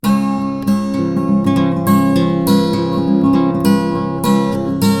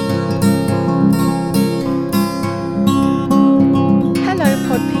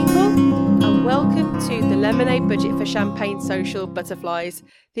champagne social butterflies,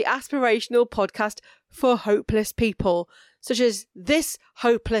 the aspirational podcast for hopeless people, such as this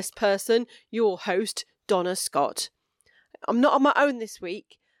hopeless person, your host, Donna Scott. I'm not on my own this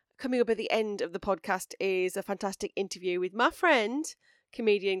week. Coming up at the end of the podcast is a fantastic interview with my friend,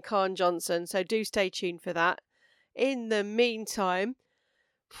 comedian Kahn Johnson, so do stay tuned for that. In the meantime,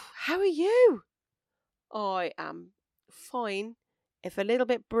 how are you? I am fine, if a little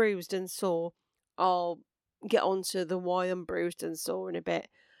bit bruised and sore. I'll get on to the why I'm bruised and sore in a bit.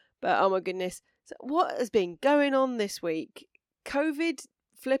 But oh my goodness, so what has been going on this week? COVID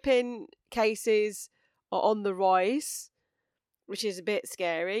flipping cases are on the rise, which is a bit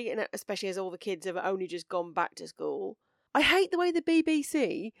scary, and especially as all the kids have only just gone back to school. I hate the way the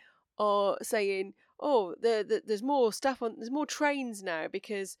BBC are saying, oh, there's more stuff on, there's more trains now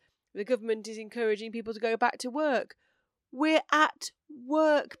because the government is encouraging people to go back to work. We're at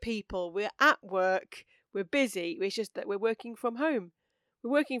work, people. We're at work. We're busy. It's just that we're working from home.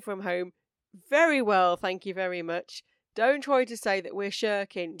 We're working from home very well, thank you very much. Don't try to say that we're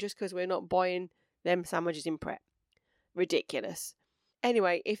shirking just because we're not buying them sandwiches in prep. Ridiculous.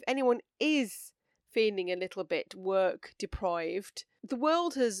 Anyway, if anyone is feeling a little bit work deprived, the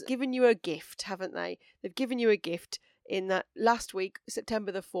world has given you a gift, haven't they? They've given you a gift in that last week,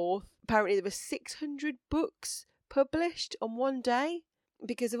 September the 4th. Apparently there were 600 books published on one day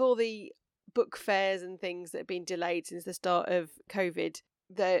because of all the book fairs and things that have been delayed since the start of COVID.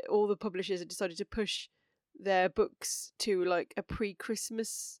 All the publishers have decided to push their books to like a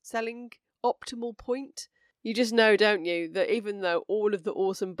pre-Christmas selling optimal point. You just know, don't you, that even though all of the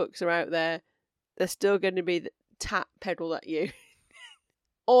awesome books are out there, they're still going to be the tap pedal at you.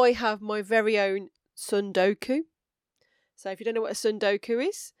 I have my very own Sundoku. So if you don't know what a Sundoku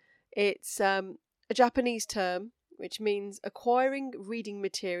is, it's a Japanese term which means acquiring reading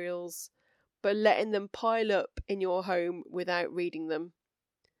materials but letting them pile up in your home without reading them.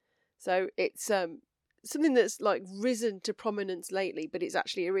 So it's something that's like risen to prominence lately, but it's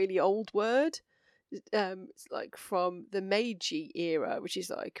actually a really old word. It's like from the Meiji era, which is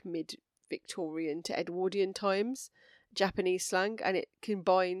like mid-Victorian to Edwardian times, Japanese slang, and it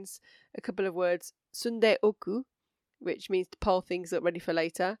combines a couple of words, sunde oku, which means to pile things up ready for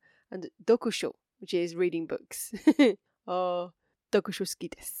later, and dokusho, which is reading books. Oh, dokusho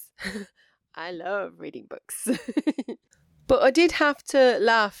suki desu. I love reading books. But I did have to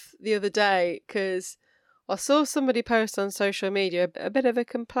laugh the other day because I saw somebody post on social media a bit of a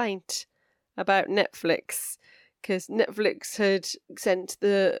complaint about Netflix, because Netflix had sent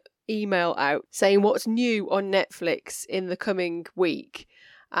the email out saying what's new on Netflix in the coming week,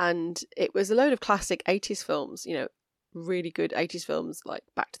 and it was a load of classic 80s films, you know, really good 80s films like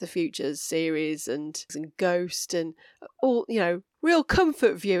Back to the Future series and Ghost and all, you know, real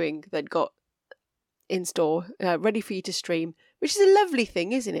comfort viewing they'd got in store, ready for you to stream, which is a lovely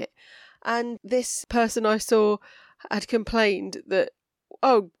thing, isn't it? And this person I saw had complained that,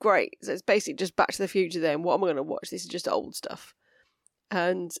 oh great, so it's basically just Back to the Future then, what am I going to watch? This is just old stuff.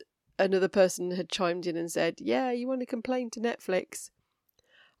 And another person had chimed in and said, yeah, you want to complain to Netflix?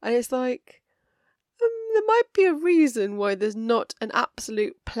 And it's like, there might be a reason why there's not an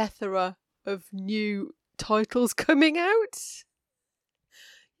absolute plethora of new titles coming out.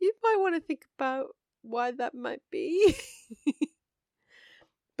 You might want to think about why that might be.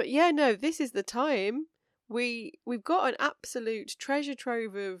 But yeah, no, this is the time. We've got an absolute treasure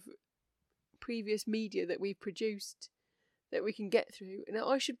trove of previous media that we've produced that we can get through. And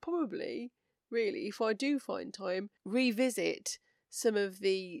I should probably, really, if I do find time, revisit some of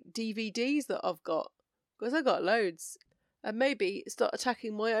the DVDs that I've got. Because I've got loads. And maybe start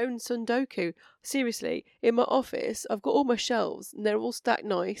attacking my own Sundoku. Seriously, in my office, I've got all my shelves and they're all stacked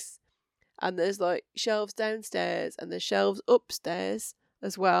nice. And there's like shelves downstairs and there's shelves upstairs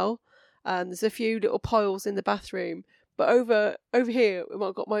as well. And there's a few little piles in the bathroom. But over here,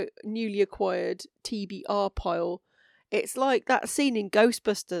 I've got my newly acquired TBR pile. It's like that scene in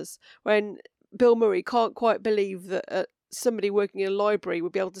Ghostbusters when Bill Murray can't quite believe that somebody working in a library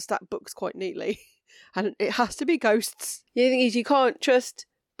would be able to stack books quite neatly. And it has to be ghosts. The thing is, you can't trust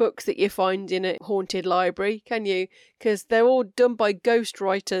books that you find in a haunted library, can you? Because they're all done by ghost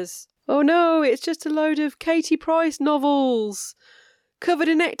writers. Oh no, it's just a load of Katie Price novels covered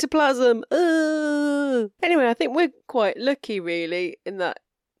in ectoplasm. Ugh. Anyway, I think we're quite lucky, really, in that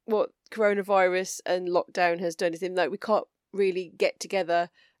what coronavirus and lockdown has done is in that we can't really get together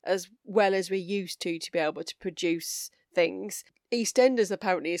as well as we used to be able to produce things. EastEnders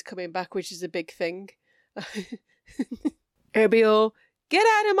apparently is coming back, which is a big thing. It'll be all, get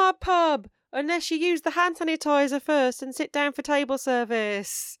out of my pub unless you use the hand sanitizer first and sit down for table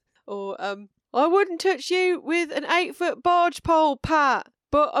service. Or I wouldn't touch you with an 8-foot barge pole, Pat,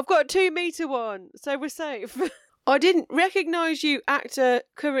 but I've got a 2-metre one, so we're safe. I didn't recognise you, actor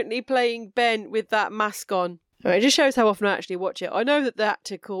currently playing Ben with that mask on. It just shows how often I actually watch it. I know that the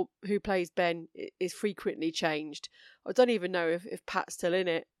actor who plays Ben is frequently changed. I don't even know if Pat's still in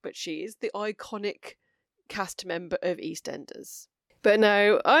it, but she is the iconic cast member of EastEnders. But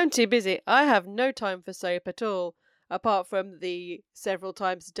no, I'm too busy. I have no time for soap at all, apart from the several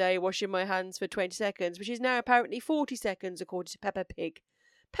times a day washing my hands for 20 seconds, which is now apparently 40 seconds according to Peppa Pig.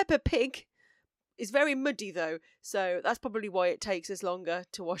 Peppa Pig is very muddy though, so that's probably why it takes us longer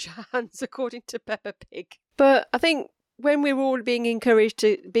to wash our hands according to Peppa Pig. But I think when we were all being encouraged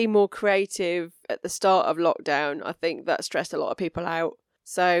to be more creative at the start of lockdown, I think that stressed a lot of people out.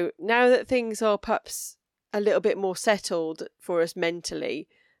 So now that things are perhaps a little bit more settled for us mentally,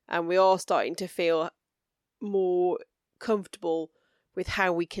 and we are starting to feel more comfortable with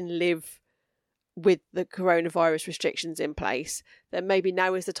how we can live with the coronavirus restrictions in place, then maybe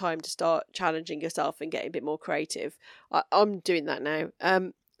now is the time to start challenging yourself and getting a bit more creative. I'm doing that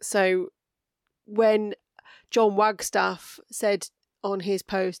now. So when John Wagstaff said on his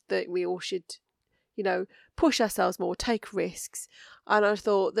post that we all should, push ourselves more, take risks. And I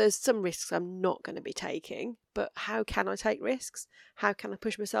thought, there's some risks I'm not going to be taking, but how can I take risks? How can I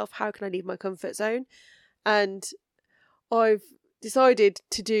push myself? How can I leave my comfort zone? And I've decided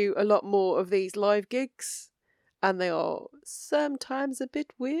to do a lot more of these live gigs, and they are sometimes a bit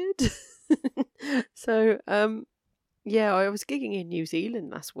weird. So, I was gigging in New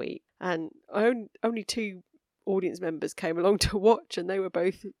Zealand last week, and only 2 audience members came along to watch, and they were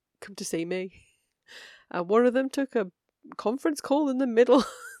both come to see me. And one of them took a conference call in the middle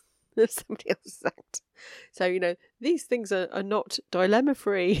of somebody else's act. So, these things are not dilemma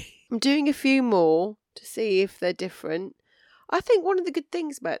free. I'm doing a few more to see if they're different. I think one of the good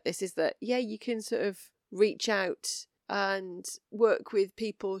things about this is that, you can sort of reach out and work with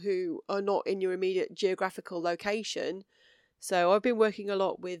people who are not in your immediate geographical location. So I've been working a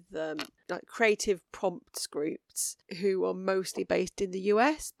lot with creative prompts groups who are mostly based in the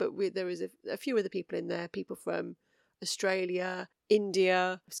US, but there is a few other people in there, people from Australia,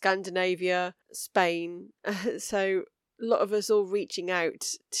 India, Scandinavia, Spain. So a lot of us all reaching out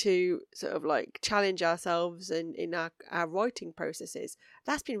to sort of challenge ourselves in our writing processes.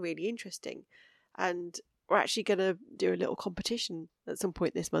 That's been really interesting. And we're actually going to do a little competition at some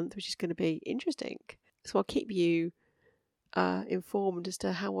point this month, which is going to be interesting. So I'll keep you informed as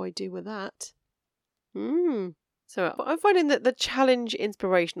to how I do with that. So I'm finding that the challenge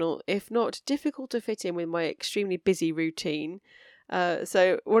inspirational, if not difficult to fit in with my extremely busy routine.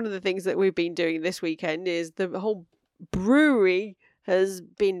 So one of the things that we've been doing this weekend is the whole brewery has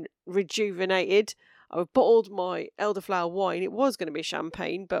been rejuvenated. I've bottled my elderflower wine. It was going to be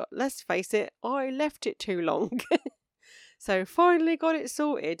champagne, but let's face it, I left it too long. So finally got it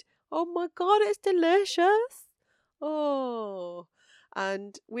sorted. Oh my God, it's delicious. Oh,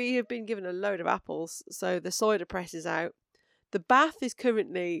 and we have been given a load of apples, so the cider press is out. The bath is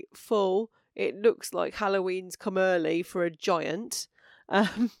currently full. It looks like Halloween's come early for a giant.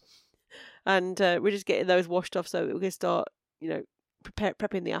 And we're just getting those washed off so that we can start,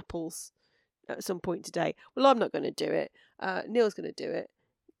 prepping the apples at some point today. Well, I'm not going to do it. Neil's going to do it.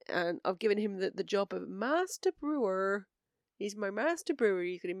 And I've given him the job of master brewer. He's my master brewer.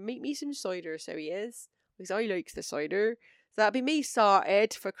 He's going to make me some cider, so he is. Because I likes the cider. So that'll be me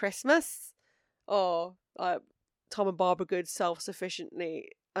sorted for Christmas. Oh, Tom and Barbara Good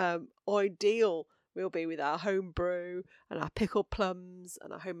self-sufficiently ideal we'll be with our home brew and our pickled plums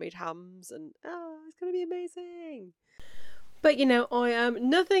and our homemade hams, and it's going to be amazing. But I am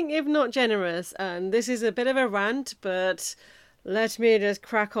nothing if not generous, and this is a bit of a rant, but let me just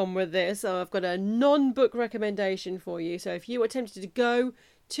crack on with this. So I've got a non-book recommendation for you. So if you are tempted to go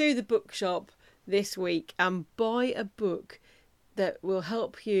to the bookshop this week and buy a book that will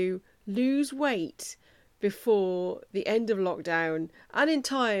help you lose weight before the end of lockdown and in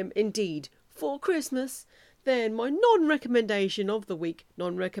time indeed for Christmas, then my non-recommendation of the week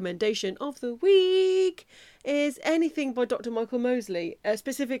is anything by Dr. Michael Mosley,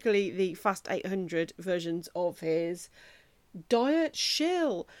 specifically the Fast 800 versions of his Diet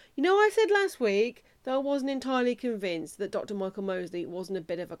Shill. I said last week that I wasn't entirely convinced that Dr. Michael Mosley wasn't a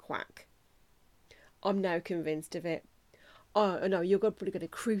bit of a quack. I'm now convinced of it. Oh, no, you're probably going to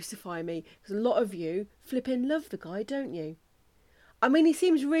crucify me, because a lot of you flipping love the guy, don't you? I mean, he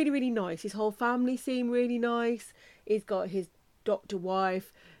seems really, really nice. His whole family seem really nice. He's got his doctor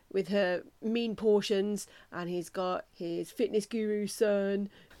wife with her mean portions, and he's got his fitness guru son,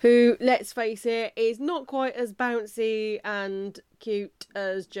 who, let's face it, is not quite as bouncy and cute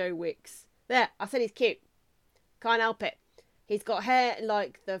as Joe Wicks. There, I said he's cute. Can't help it. He's got hair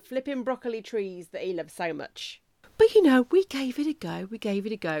like the flipping broccoli trees that he loves so much. But you know, we gave it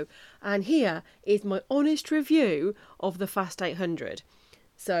a go. And here is my honest review of the Fast 800.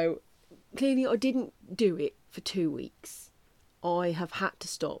 So, clearly I didn't do it for 2 weeks. I have had to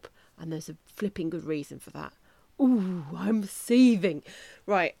stop. And there's a flipping good reason for that. Ooh, I'm seething.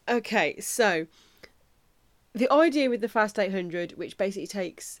 Right, okay, so the idea with the Fast 800, which basically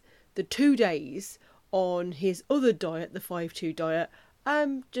takes the 2 days on his other diet, the 5-2 diet,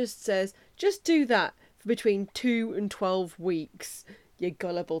 just says, just do that for between 2 and 12 weeks, you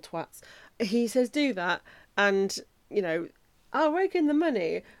gullible twats. He says do that, and, you know, I'll rake in the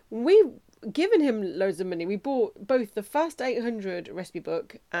money. We've given him loads of money. We bought both the Fast 800 recipe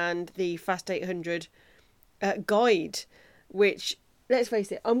book and the Fast 800 guide, which, let's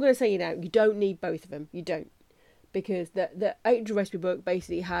face it, I'm going to say you now, you don't need both of them. You don't. Because the 800 recipe book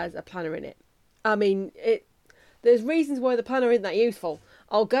basically has a planner in it. I mean, there's reasons why the planner isn't that useful.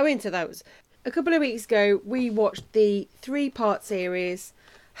 I'll go into those. A couple of weeks ago, we watched the 3-part series,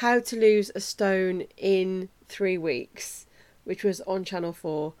 How to Lose a Stone in 3 Weeks, which was on Channel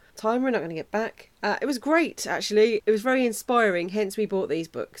 4. Time we're not going to get back. It was great, actually. It was very inspiring, hence we bought these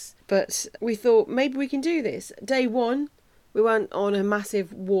books. But we thought, maybe we can do this. Day 1, we went on a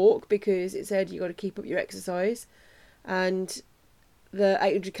massive walk because it said you got to keep up your exercise. And the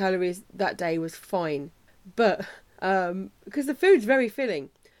 800 calories that day was fine. But, because the food's very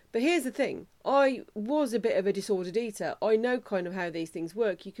filling. But here's the thing. I was a bit of a disordered eater. I know kind of how these things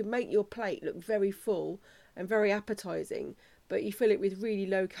work. You can make your plate look very full and very appetising, but you fill it with really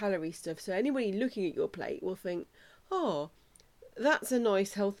low calorie stuff. So anybody looking at your plate will think, oh, that's a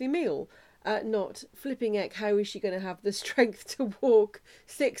nice healthy meal. Not flipping heck, how is she going to have the strength to walk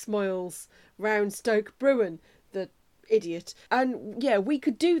 6 miles round Stoke Bruin? The idiot. And yeah, we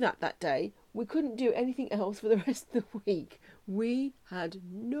could do that day. We couldn't do anything else for the rest of the week. We had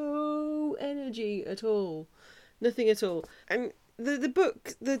no energy at all. Nothing at all. And the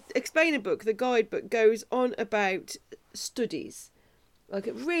book, the explainer book, the guidebook goes on about studies. Like,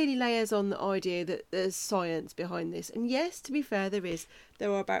 it really layers on the idea that there's science behind this. And yes, to be fair, there is.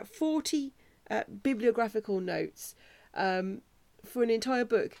 There are about 40 bibliographical notes for an entire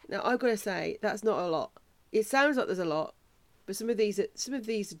book. Now, I've got to say, that's not a lot. It sounds like there's a lot, but some of these are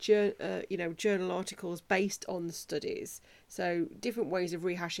journal articles based on the studies. So different ways of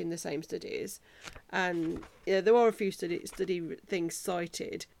rehashing the same studies, and there are a few study things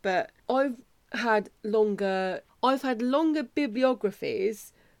cited. But I've had longer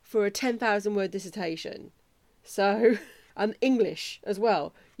bibliographies for a 10,000 word dissertation. So, and English as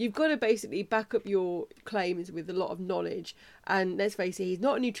well. You've got to basically back up your claims with a lot of knowledge. And let's face it, he's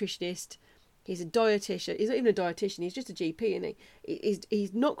not a nutritionist. He's a dietitian. He's not even a dietitian. He's just a GP, isn't he?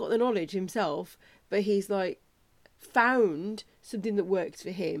 He's not got the knowledge himself, but he's like found something that works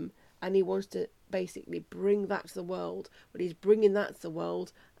for him, and he wants to basically bring that to the world. But he's bringing that to the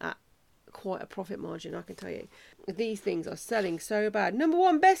world at quite a profit margin, I can tell you. These things are selling so bad.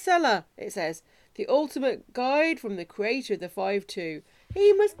 #1 bestseller, it says. The ultimate guide from the creator of the 5-2.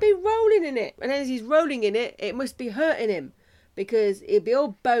 He must be rolling in it. And as he's rolling in it, it must be hurting him, because it'll be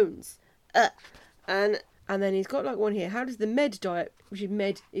all bones. And then he's got like one here. How does the med diet, which is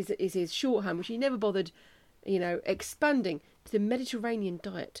med is his shorthand, which he never bothered, expanding to the Mediterranean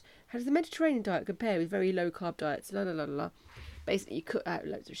diet. How does the Mediterranean diet compare with very low carb diets? La la la la. Basically, you cut out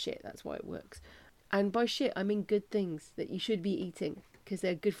loads of shit. That's why it works. And by shit, I mean good things that you should be eating because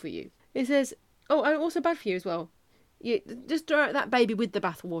they're good for you. It says, oh, and also bad for you as well. You just throw out that baby with the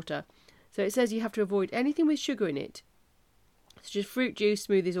bathwater. So it says you have to avoid anything with sugar in it, such as fruit juice,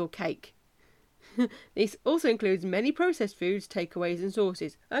 smoothies, or cake. This also includes many processed foods, takeaways, and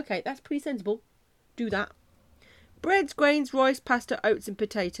sauces. Okay, that's pretty sensible. Do that. Breads, grains, rice, pasta, oats, and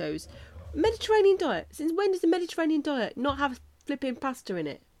potatoes. Mediterranean diet. Since when does the Mediterranean diet not have flipping pasta in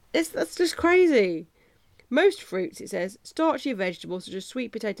it? That's just crazy. Most fruits, it says, starchy vegetables such as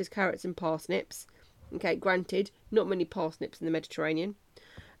sweet potatoes, carrots, and parsnips. Okay, granted, not many parsnips in the Mediterranean.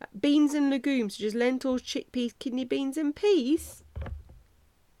 Beans and legumes such as lentils, chickpeas, kidney beans, and peas.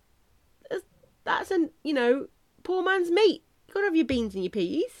 That's poor man's meat. You gotta have your beans and your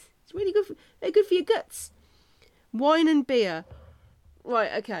peas. It's really good. They're good for your guts. Wine and beer.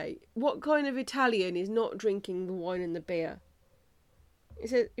 Right, okay. What kind of Italian is not drinking the wine and the beer?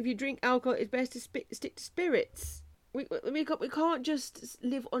 It says if you drink alcohol, it's best to stick to spirits. We can't just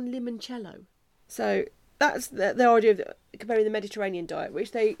live on limoncello. So that's the idea of comparing the Mediterranean diet,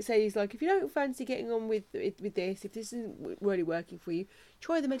 which they say is like, if you don't fancy getting on with this, if this isn't really working for you,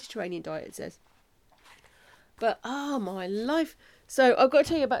 try the Mediterranean diet, it says. But, oh my life. So I've got to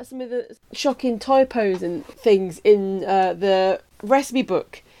tell you about some of the shocking typos and things in the recipe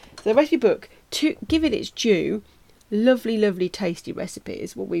book. The recipe book, to give it its due, lovely, lovely, tasty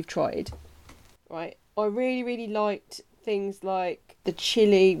recipes, what we've tried. Right, I really, really liked things like the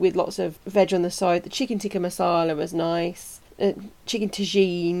chilli with lots of veg on the side. The chicken tikka masala was nice. Chicken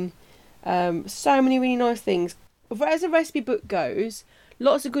tagine. So many really nice things. As the recipe book goes,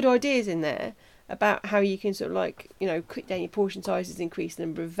 lots of good ideas in there about how you can sort of like, you know, cut down your portion sizes, increase the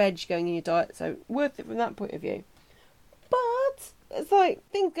number of veg going in your diet. So worth it from that point of view. But it's like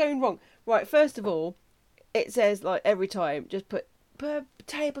things going wrong. Right, first of all, it says like every time, just put a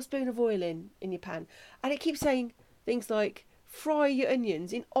tablespoon of oil in your pan. And it keeps saying things like fry your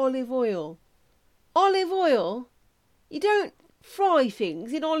onions in olive oil. Olive oil? You don't fry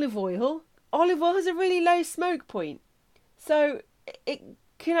things in olive oil. Olive oil has a really low smoke point. So it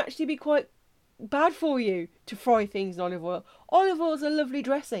can actually be quite bad for you to fry things in olive oil. Olive oil is a lovely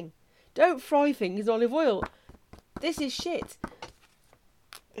dressing. Don't fry things in olive oil. This is shit.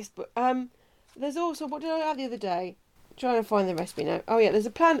 There's also, what did I have the other day? Trying to find the recipe now. Oh yeah, there's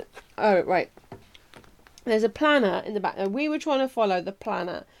a plan. Oh right, there's a planner in the back. Now we were trying to follow the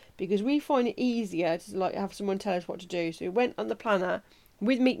planner because we find it easier to like have someone tell us what to do. So we went on the planner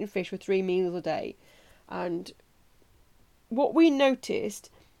with meat and fish for 3 meals a day, and what we noticed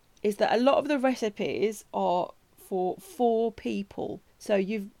is that a lot of the recipes are for 4 people. So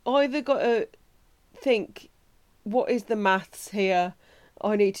you've either got to think, what is the maths here?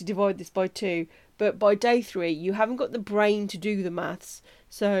 I need to divide this by 2. But by day 3, you haven't got the brain to do the maths.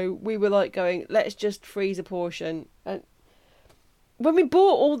 So we were like going, let's just freeze a portion. And when we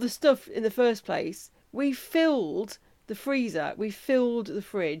bought all the stuff in the first place, we filled the freezer, we filled the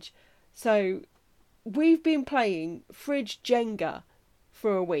fridge. So we've been playing fridge Jenga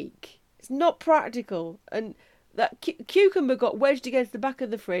for a week. It's not practical. And that cucumber got wedged against the back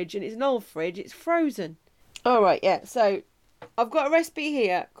of the fridge, and it's an old fridge, it's frozen. Alright, yeah, so I've got a recipe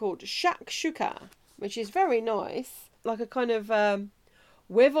here called shakshuka, which is very nice, like a kind of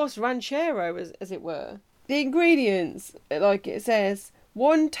huevos ranchero, as it were. The ingredients, like it says,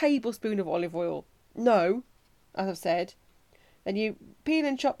 1 tablespoon of olive oil. No, as I've said. Then you peel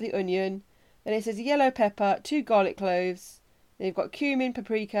and chop the onion. Then it says yellow pepper, 2 garlic cloves. Then you've got cumin,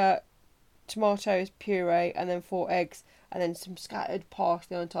 paprika, tomatoes, puree, and then 4 eggs. And then some scattered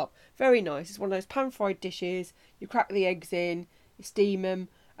parsley on top. Very nice. It's one of those pan-fried dishes. You crack the eggs in, you steam them,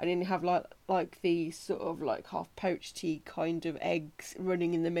 and then you have like these sort of like half-poached-y kind of eggs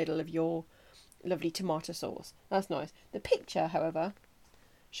running in the middle of your lovely tomato sauce. That's nice. The picture, however,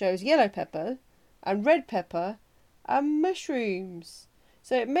 shows yellow pepper and red pepper and mushrooms.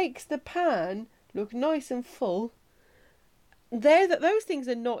 So it makes the pan look nice and full. Those things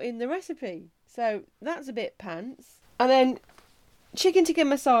are not in the recipe. So that's a bit pants. And then chicken tikka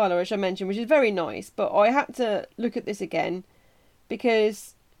masala, which I mentioned, which is very nice, but I had to look at this again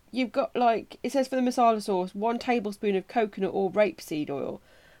because you've got like, it says for the masala sauce, 1 tablespoon of coconut or rapeseed oil.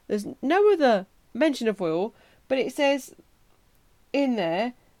 There's no other mention of oil, but it says in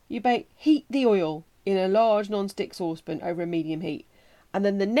there, heat the oil in a large non-stick saucepan over a medium heat. And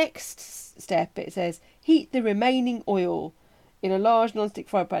then the next step, it says heat the remaining oil in a large non-stick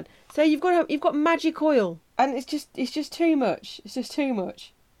fry pan. So you've got magic oil, and it's just too much. It's just too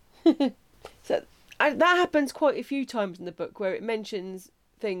much. So that happens quite a few times in the book where it mentions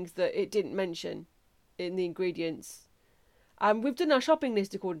things that it didn't mention in the ingredients. And we've done our shopping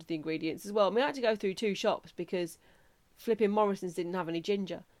list according to the ingredients as well. I mean, I had to go through 2 shops because flipping Morrison's didn't have any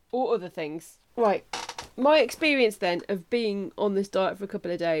ginger or other things. Right, my experience then of being on this diet for a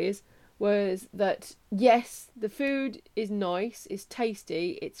couple of days was that, yes, the food is nice, it's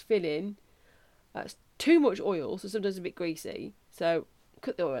tasty, it's filling. It's too much oil, so sometimes a bit greasy. So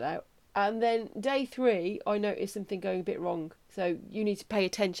cut the oil out. And then day 3, I noticed something going a bit wrong. So you need to pay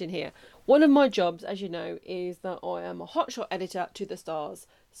attention here. One of my jobs, as you know, is that I am a hotshot editor to the stars.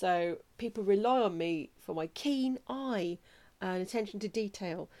 So people rely on me for my keen eye and attention to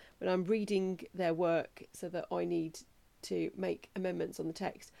detail when I'm reading their work, so that I need to make amendments on the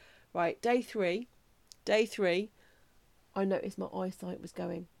text. Right, day 3, I noticed my eyesight was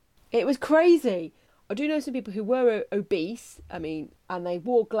going. It was crazy. I do know some people who were obese, and they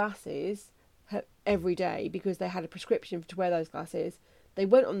wore glasses every day because they had a prescription to wear those glasses. They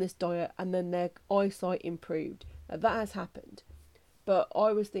went on this diet and then their eyesight improved. Now, that has happened. But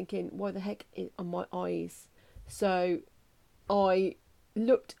I was thinking, why the heck are my eyes? So I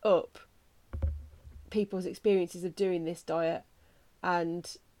looked up people's experiences of doing this diet,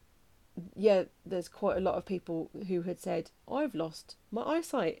 and yeah, there's quite a lot of people who had said, I've lost my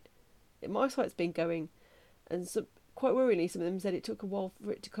eyesight. My eyesight's been going. And so quite worryingly, some of them said it took a while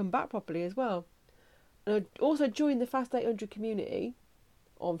for it to come back properly as well. And I also joined the Fast 800 community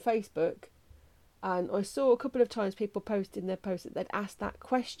on Facebook, and I saw a couple of times people posting their posts that they'd asked that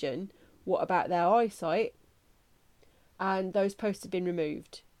question, what about their eyesight? And those posts have been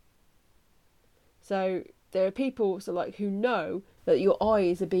removed. So there are people who know that your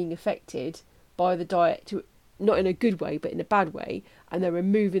eyes are being affected by the diet, not in a good way but in a bad way, and they're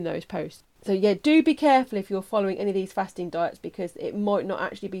removing those posts. So yeah, do be careful if you're following any of these fasting diets, because it might not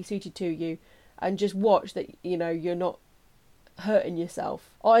actually be suited to you, and just watch that you're not hurting yourself.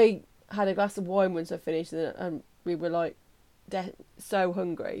 I had a glass of wine once I finished, and we were like so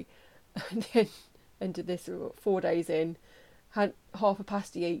hungry, and then ended this 4 days in, had half a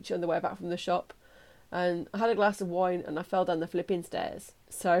pasty each on the way back from the shop, and I had a glass of wine and I fell down the flipping stairs.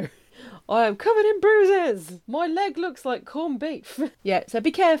 So I am covered in bruises. My leg looks like corned beef. Yeah, so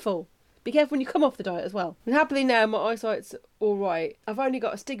be careful. Be careful when you come off the diet as well. And happily now my eyesight's all right. I've only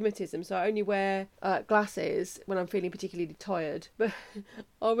got astigmatism, so I only wear glasses when I'm feeling particularly tired. But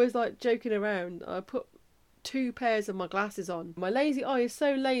I was like joking around. I put 2 pairs of my glasses on. My lazy eye is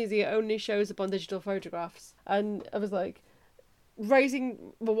so lazy it only shows up on digital photographs. And I was like,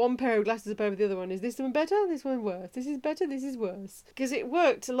 raising my one pair of glasses above the other one. Is this one better? This one worse? This is better? This is worse? Because it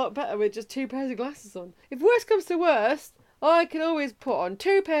worked a lot better with just 2 pairs of glasses on. If worse comes to worst, I can always put on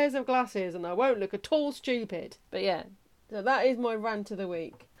 2 pairs of glasses and I won't look at all stupid. But yeah, so that is my rant of the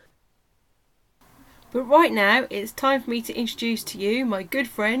week. But right now, it's time for me to introduce to you my good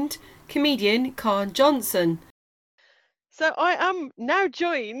friend, comedian Kahn Johnson. So I am now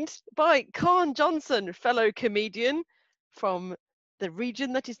joined by Kahn Johnson, fellow comedian from the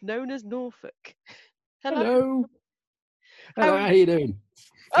region that is known as Norfolk. Hello. Hello, how are you doing?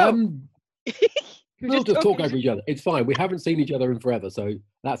 Oh, We'll just talk over each other. It's fine. We haven't seen each other in forever, so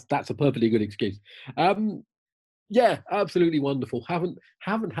that's a perfectly good excuse. Yeah, absolutely wonderful.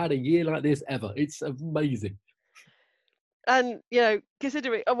 Haven't had a year like this ever. It's amazing. And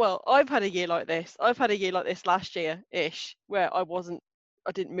considering, I've had a year like this. I've had a year like this last year-ish, where I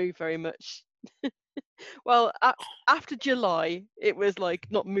didn't move very much. Well, after July, it was like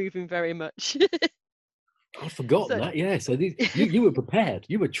not moving very much. I've forgotten that. Yeah, so you were prepared.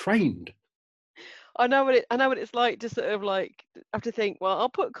 You were trained. I know what it's like to sort of like have to think, well, I'll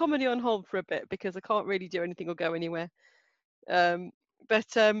put comedy on hold for a bit because I can't really do anything or go anywhere.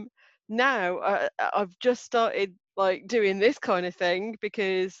 But now I've just started like doing this kind of thing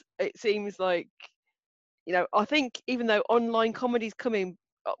because it seems like, I think even though online comedy's coming,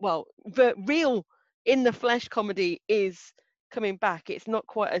 the real in the flesh comedy is coming back, it's not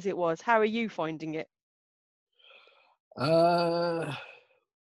quite as it was. How are you finding it?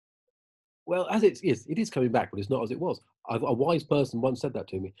 Well, it is coming back, but it's not as it was. A wise person once said that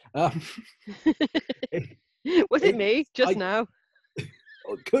to me. Was it me just now?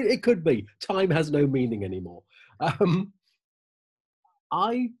 It could be. Time has no meaning anymore.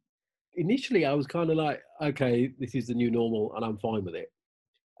 Initially I was kind of like, okay, this is the new normal and I'm fine with it.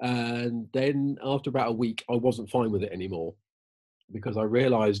 And then after about a week, I wasn't fine with it anymore because I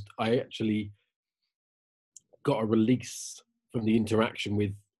realized I actually got a release from the interaction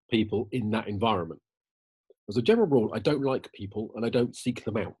with people in that environment. As a general rule, I don't like people and I don't seek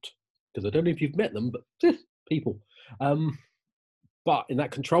them out because I don't know if you've met them, but people. But in that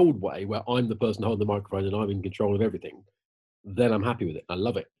controlled way where I'm the person holding the microphone and I'm in control of everything, then I'm happy with it. I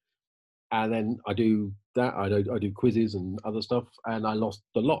love it. And then I do that. I do quizzes and other stuff, and I lost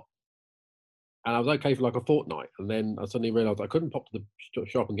a lot. And I was okay for like a fortnight, and then I suddenly realised I couldn't pop to the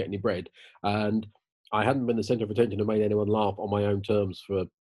shop and get any bread, and I hadn't been the centre of attention and made anyone laugh on my own terms for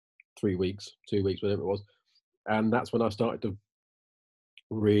 3 weeks, 2 weeks, whatever it was. And that's when I started to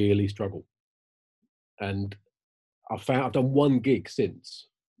really struggle. And I've done 1 gig since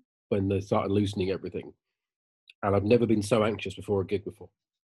when they started loosening everything, and I've never been so anxious before a gig before.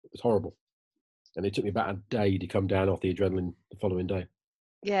 It was horrible. And it took me about a day to come down off the adrenaline the following day.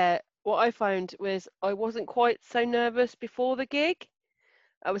 Yeah, what I found was I wasn't quite so nervous before the gig.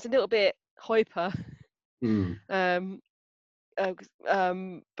 I was a little bit hyper. But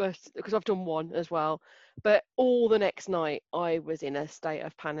because I've done 1 as well. But all the next night I was in a state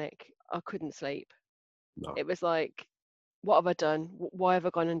of panic. I couldn't sleep. No. It was like, what have I done? Why have I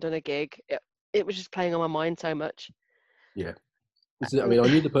gone and done a gig? It was just playing on my mind so much. Yeah. I mean, I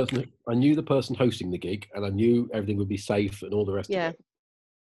knew the person hosting the gig, and I knew everything would be safe and all the rest of it.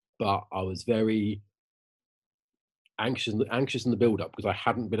 But I was very anxious in the build-up because I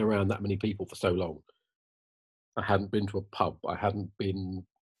hadn't been around that many people for so long. I hadn't been to a pub. I hadn't been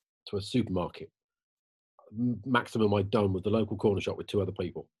to a supermarket. Maximum I'd done was the local corner shop with 2 other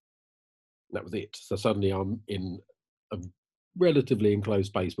people. That was it. So suddenly I'm in a relatively enclosed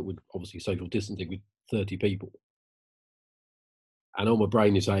space, but with obviously social distancing with 30 people. And all my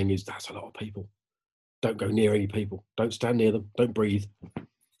brain is saying is, that's a lot of people. Don't go near any people. Don't stand near them. Don't breathe.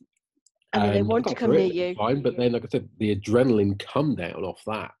 And then they And I want to got come through near it you. fine, but then, like I said, the adrenaline come down off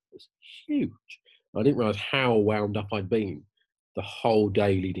that was huge. I didn't realize how wound up I'd been the whole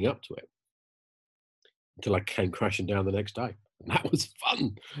day leading up to it until I came crashing down the next day. And that was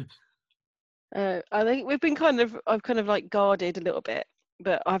fun. I think I've kind of like guarded a little bit,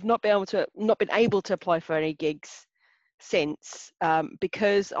 but I've not been able to apply for any gigs since,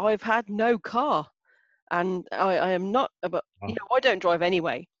 because I've had no car, and I am not, but I don't drive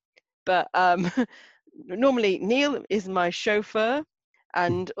anyway. But normally Neil is my chauffeur,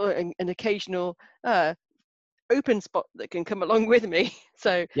 and an occasional open spot that can come along with me.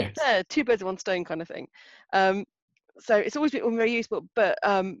 So Yes. two birds with one stone kind of thing. So it's always been very useful. But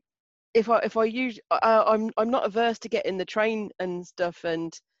if I use, I'm not averse to getting the train and stuff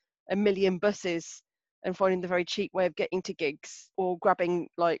and a million buses and finding the very cheap way of getting to gigs, or grabbing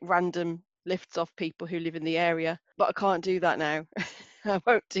like random lifts off people who live in the area. But I can't do that now. I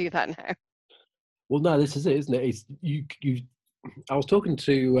won't do that now. Well, no, this is it, isn't it? It's you. I was talking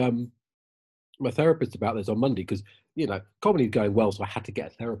to my therapist about this on Monday because comedy's going well, so I had to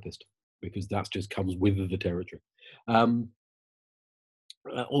get a therapist because that just comes with the territory. All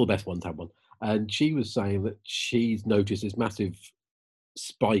the best ones have one, and she was saying that she's noticed this massive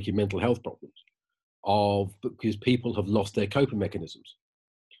spike in mental health problems because people have lost their coping mechanisms,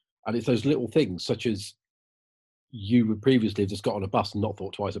 and it's those little things such as you would previously have just got on a bus and not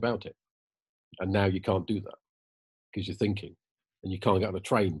thought twice about it, and now you can't do that because you're thinking, and you can't get on a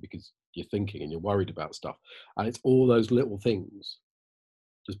train because you're thinking and you're worried about stuff. And it's all those little things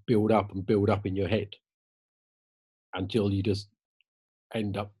just build up and build up in your head until you just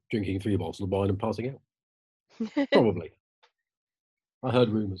end up drinking 3 bottles of wine and passing out. Probably. I heard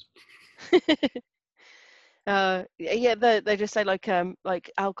rumours. Yeah, they just say like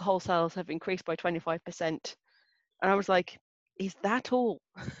alcohol sales have increased by 25%, and I was like, is that all?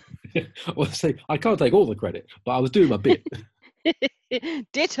 Well, see, I can't take all the credit, but I was doing my bit.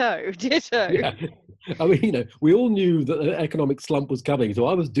 Ditto. Yeah. I mean, we all knew that the economic slump was coming, so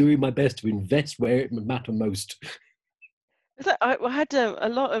I was doing my best to invest where it mattered most. I had a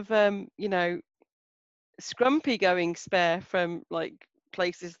lot of scrumpy going spare from like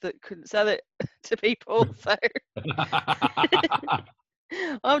places that couldn't sell it to people, so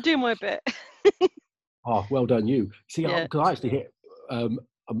I'll do my bit. Oh, well done, you. See, Yeah. because I actually hit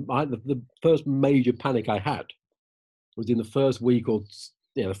the first major panic I had was in the first week of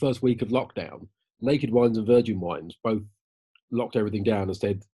lockdown. Naked Wines and Virgin Wines both locked everything down and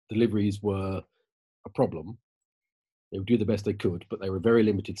said deliveries were a problem. They would do the best they could, but they were very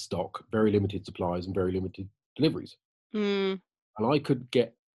limited stock, very limited supplies, and very limited deliveries. Mm. And I could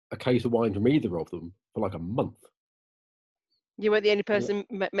get a case of wine from either of them for like a month. You weren't the only person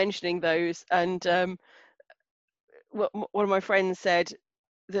mentioning those, and one of my friends said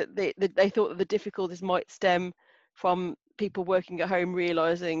that they thought that the difficulties might stem from people working at home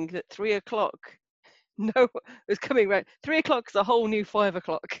realizing that 3 o'clock was coming around. 3 o'clock is a whole new 5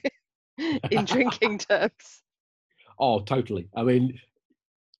 o'clock in drinking terms. Oh, totally. I mean,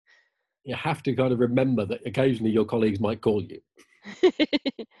 you have to kind of remember that occasionally your colleagues might call you.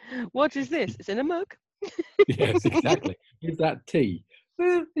 What is this? It's in a mug. Yes, exactly. Is that tea?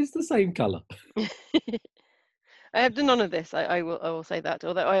 It's the same colour. I have done none of this. I will say that.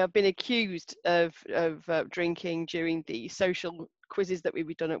 Although I have been accused of drinking during the social quizzes that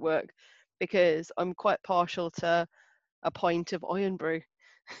we've done at work, because I'm quite partial to a pint of iron brew.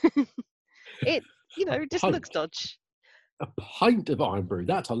 It just looks dodgy. A pint of iron brew.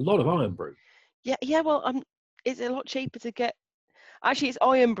 That's a lot of iron brew. Yeah. Well, it's a lot cheaper to get. Actually, it's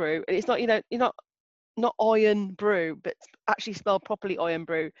iron brew, and it's not not iron brew, but it's actually spelled properly iron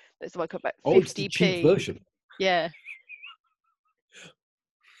brew. It's like about 50p. Oh, it's the cheap version. Yeah.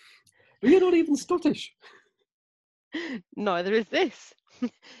 But you're not even Scottish. Neither is this.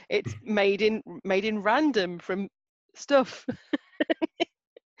 It's made in random from stuff.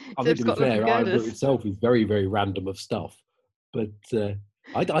 I think, to be fair, iron brew itself is very, very random of stuff. But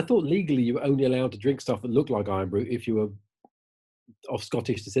I thought legally you were only allowed to drink stuff that looked like iron brew if you were of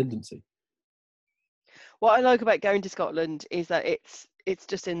Scottish descendancy. What I like about going to Scotland is that it's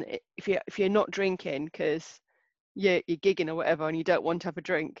just if you're not drinking because you're gigging or whatever and you don't want to have a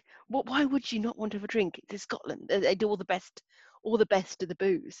drink. Why would you not want to have a drink? It's Scotland. They do all the best of the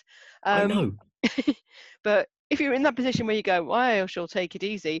booze. I know. But if you're in that position where you go, well, I shall take it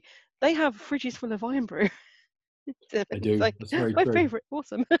easy, they have fridges full of iron brew. They do. Like, that's very my true. favourite.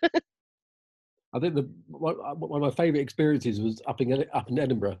 Awesome. I think one of my favourite experiences was up in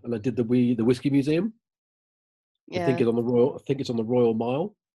Edinburgh, and I did the Whiskey Museum. Yeah. I think it's on the Royal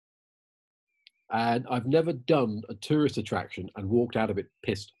Mile, and I've never done a tourist attraction and walked out of it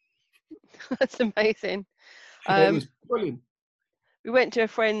pissed. That's amazing. It was brilliant. We went to a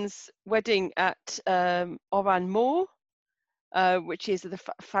friend's wedding at Oran Moor, which is the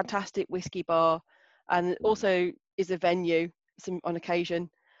fantastic whiskey bar, and also is a venue on occasion.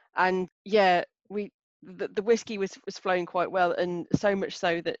 And yeah, the whiskey was flowing quite well, and so much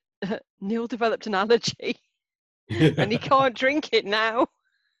so that Neil developed an allergy, and he can't drink it now.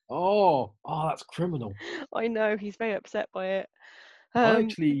 Oh, that's criminal. I know, he's very upset by it.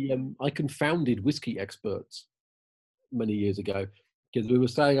 I confounded whiskey experts many years ago because we were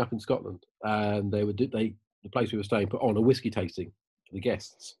staying up in Scotland, and the place we were staying put on a whiskey tasting for the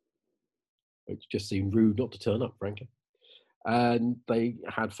guests, which just seemed rude not to turn up, frankly. And they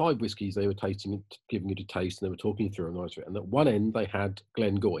had 5 whiskies they were tasting and giving you to taste, and they were talking you through and all that. And at one end they had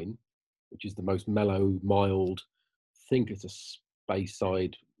Glengoyne, which is the most mellow, mild. I think it's a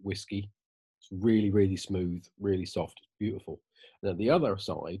Speyside whiskey. It's really, really smooth, really soft, beautiful. And at the other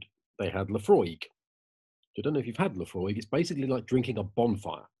side they had Lafroig. I don't know if you've had Lafroig. It's basically like drinking a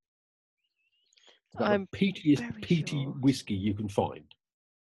bonfire. It's about the peatiest peaty whiskey you can find.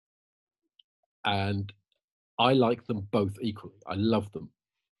 And I like them both equally. I love them.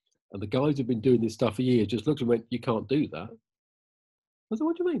 And the guys who've been doing this stuff for years just looked and went, "You can't do that." I said,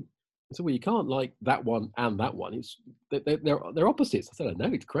 "What do you mean?" I said, "Well, you can't like that one and that one. They're opposites." I said, "I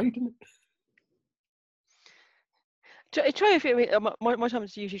know, it's great, isn't it?" Try a few. My time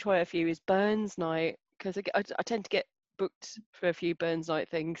to usually try a few is Burns night, because I tend to get booked for a few Burns night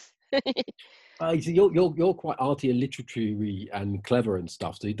things. You see, you're quite arty and literary and clever and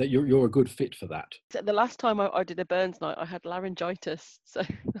stuff, so that you're a good fit for that. The last time I did a Burns night, I had laryngitis, so I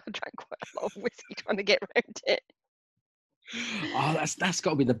drank quite a lot of whiskey trying to get around it. Oh, that's got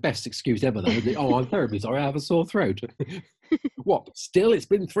to be the best excuse ever, though, isn't it? Oh, I'm terribly sorry, I have a sore throat. What? Still, it's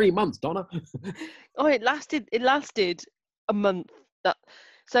been 3 months, Donna. Oh, it lasted a month.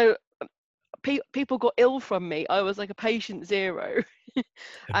 So people got ill from me. I was like a patient zero.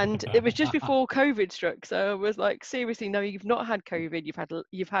 And it was just before COVID struck, so I was like, seriously, no, you've not had COVID.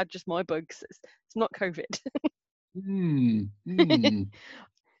 You've had just my bugs. It's not COVID.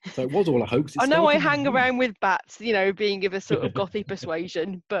 So it was all a hoax. I know I hang around with bats, being of a sort of gothy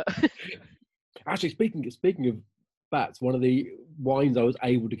persuasion, but actually, speaking of bats, one of the wines I was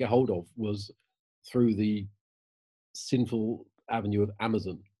able to get hold of was through the sinful avenue of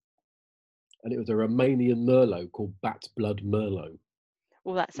Amazon, and it was a Romanian Merlot called Bat's Blood Merlot.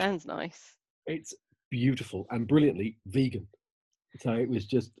 Well, that sounds nice. It's beautiful and brilliantly vegan. So it was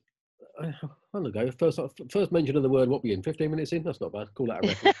just, I don't know, first mention of the word, what we in, 15 minutes in? That's not bad. Call that a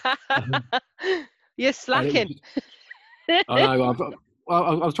record. You're slacking. I know.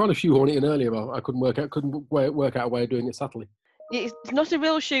 I was trying to shoehorn it in earlier, but I couldn't work out a way of doing it subtly. It's not a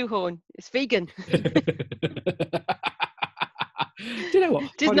real shoehorn. It's vegan. Do you know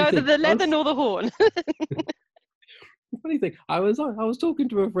what? Just neither the leather nor the horn. Funny thing, I was talking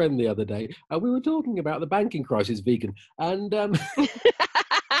to a friend the other day, and we were talking about the banking crisis vegan, and I'm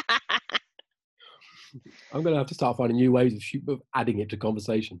going to have to start finding new ways of adding it to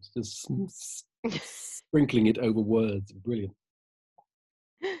conversations, just sprinkling it over words. Brilliant.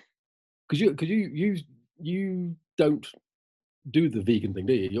 Because you don't do the vegan thing,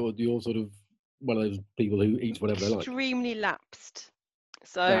 do you? You're sort of one of those people who eats whatever they like. Extremely lapsed.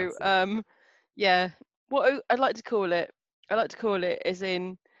 So yeah. What I'd like to call it as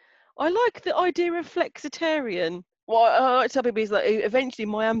in, I like the idea of flexitarian. What I like to tell people is that eventually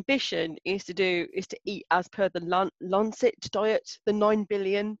my ambition is to eat as per the Lancet diet, the 9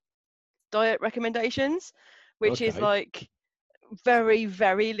 billion diet recommendations, which is like very,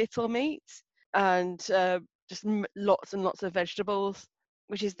 very little meat and just lots and lots of vegetables,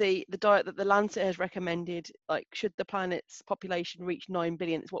 which is the diet that the Lancet has recommended. Like, should the planet's population reach 9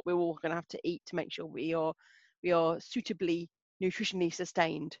 billion, it's what we're all going to have to eat to make sure we are suitably nutritionally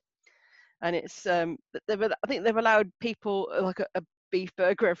sustained. And it's I think they've allowed people like a beef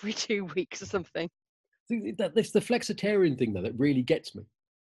burger every 2 weeks or something. It's the flexitarian thing though that really gets me,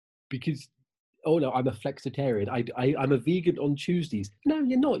 because oh no, I'm a flexitarian. I'm a vegan on Tuesdays. No,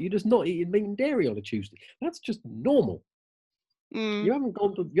 you're not. You're just not eating meat and dairy on a Tuesday. That's just normal. You haven't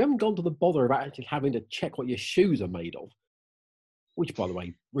gone to the bother about actually having to check what your shoes are made of, which, by the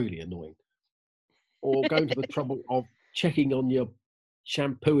way, really annoying. Or going to the trouble of checking on your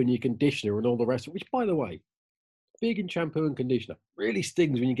shampoo and your conditioner and all the rest of it, which, by the way, vegan shampoo and conditioner really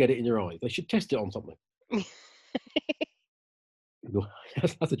stings when you get it in your eyes. They should test it on something.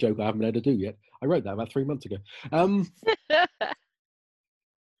 That's a joke I haven't had to do yet. I wrote that about 3 months ago. Um,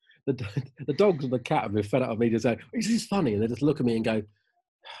 the dogs and the cat have been fed up of me just saying, "Is this funny?" And they just look at me and go,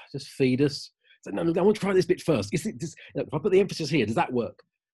 "Just feed us." So, no, I want to try this bit first. Is it just, if I put the emphasis here, does that work?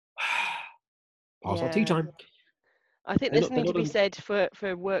 Pass our tea Yeah. time. I think They're there's not. They're something to not. be said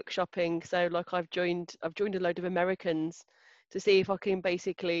for workshopping. So like I've joined a load of Americans to see if I can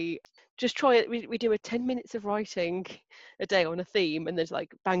basically just try it. We do a 10 minutes of writing a day on a theme, and there's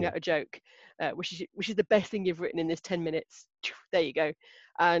like bang Yeah. out a joke, which is the best thing you've written in this 10 minutes. There you go.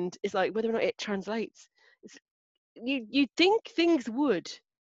 And it's like whether or not it translates. It's, you think things would,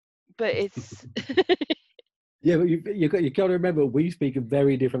 but it's Yeah, but you got to remember we speak a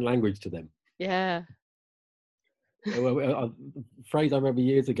very different language to them. yeah. The phrase I remember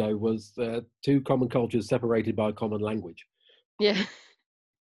years ago was two common cultures separated by a common language. Yeah.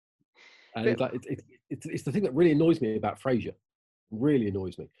 And But it's like it's the thing that really annoys me about Frasier. Really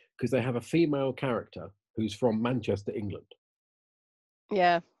annoys me because they have a female character who's from Manchester, England,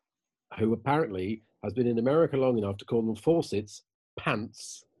 yeah. who apparently has been in America long enough to call them faucets,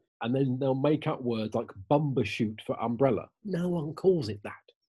 pants, and then they'll make up words like bumbershoot for umbrella. No one calls it that.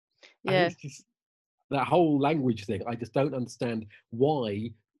 And Yeah. it's just that whole language thing. I just don't understand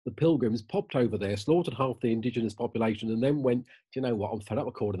why the pilgrims popped over there, slaughtered half the indigenous population, and then went, "Do you know what? I'm fed up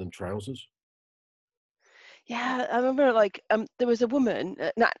with calling them trousers." Yeah, I remember like there was a woman,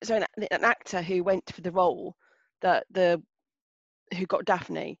 an actor who went for the role that the who got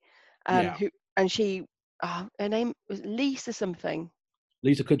Daphne, Yeah. who and she her name was Lisa something.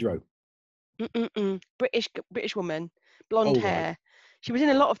 Lisa Kudrow. British woman, blonde Oh, right. hair. She was in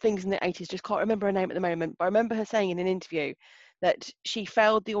a lot of things in the 80s, just can't remember her name at the moment. But I remember her saying in an interview that she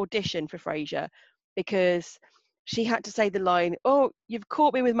failed the audition for Frasier because she had to say the line, "Oh, you've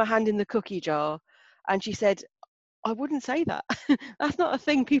caught me with my hand in the cookie jar," and she said, I wouldn't say that. That's not a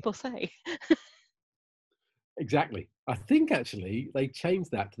thing people say. Exactly. I think actually they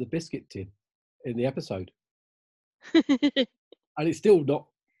changed that to the biscuit tin in the episode, and it's still not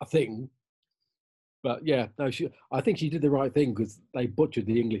a thing. But yeah, no, I think she did the right thing because they butchered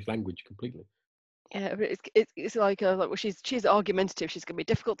the English language completely. Yeah, but it's like well, she's argumentative. She's gonna be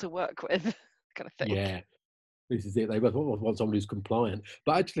difficult to work with, kind of thing. Yeah, this is it. They both want somebody who's compliant.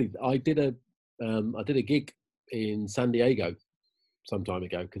 But actually, I did a gig in San Diego some time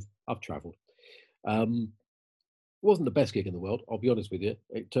ago because I've travelled. It wasn't the best gig in the world, I'll be honest with you.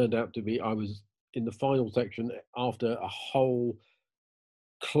 It turned out to be I was in the final section after a whole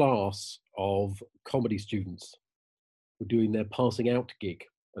class of comedy students were doing their passing out gig,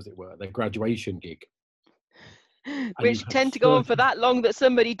 as it were, their graduation gig. And you Which had tend to go on for 30, that long that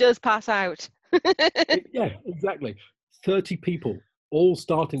somebody does pass out. yeah, exactly. 30 people, all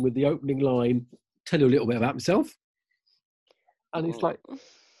starting with the opening line, tell you a little bit about myself. And it's like,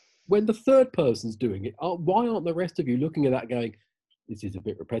 when the third person's doing it, why aren't the rest of you looking at that going, this is a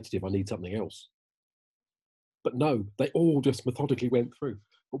bit repetitive, I need something else? But no, they all just methodically went through.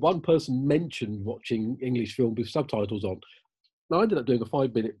 But one person mentioned watching English film with subtitles on. And I ended up doing a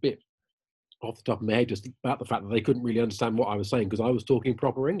 5-minute bit off the top of my head just about the fact that they couldn't really understand what I was saying because I was talking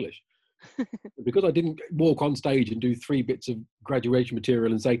proper English. Because I didn't walk on stage and do 3 bits of graduation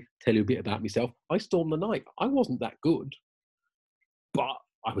material and say, tell you a bit about myself, I stormed the night. I wasn't that good, but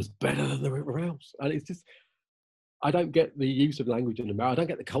I was better than everyone else. And it's just, I don't get the use of language in America. I don't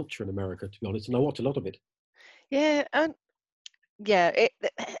get the culture in America, to be honest, and I watch a lot of it. Yeah, and yeah,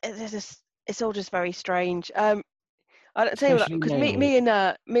 it's all just very strange. I'll tell you what, Especially because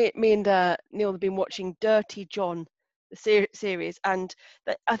now. me and Neil have been watching Dirty John, the series, and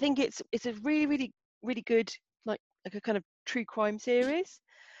I think it's a really really good like a kind of true crime series.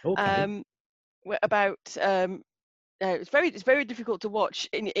 Okay. Um, about it's very difficult to watch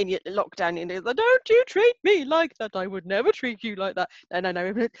in your lockdown. And it's like, don't you treat me like that? I would never treat you like that.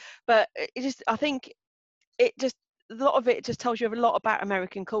 No. But it just, I think it just a lot of it just tells you a lot about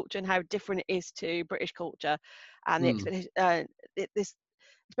American culture and how different it is to British culture, and the Hmm. expectation. This,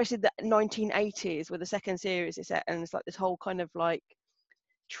 especially the 1980s, where the second series is set, and it's like this whole kind of like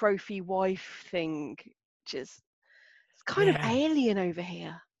trophy wife thing, which is it's kind of Yeah. alien over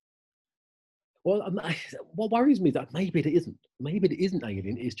here. Well, what worries me is that maybe it isn't. Maybe it isn't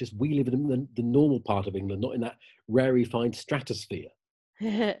alien. It's just we live in the normal part of England, not in that rarefied stratosphere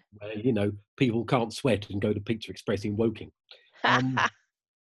where people can't sweat and go to Pizza Express in Woking. Um,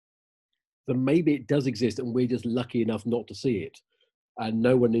 so maybe it does exist, and we're just lucky enough not to see it. And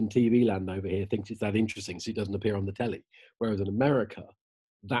no one in TV land over here thinks it's that interesting, so it doesn't appear on the telly. Whereas in America,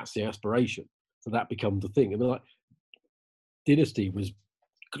 that's the aspiration. So that becomes the thing. I mean, like Dynasty was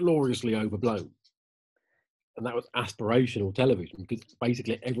gloriously overblown. And that was aspirational television, because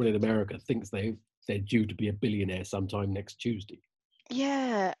basically everyone in America thinks they're due to be a billionaire sometime next Tuesday.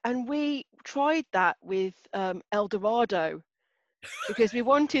 Yeah, and we tried that with El Dorado because we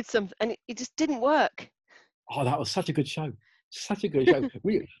wanted some, and it just didn't work. Oh, that was such a good show. Such a good show.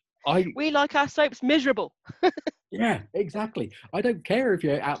 We like our soaps miserable. Yeah, exactly. I don't care if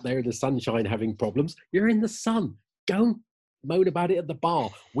you're out there in the sunshine having problems. You're in the sun. Don't moan about it at the bar.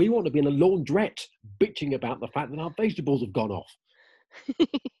 We want to be in a laundrette bitching about the fact that our vegetables have gone off.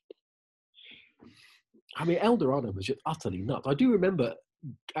 I mean, El Dorado was just utterly nuts. I do remember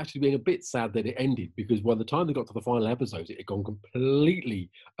actually being a bit sad that it ended, because by the time they got to the final episodes, it had gone completely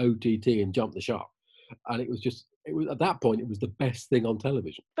OTT and jumped the shark. And it was at that point, it was the best thing on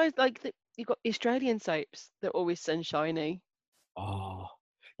television. Both you've got Australian soaps that are always sunshiny. Oh,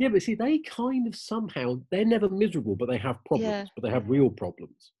 yeah, but see, they kind of somehow, they're never miserable, but they have problems, Yeah. but they have real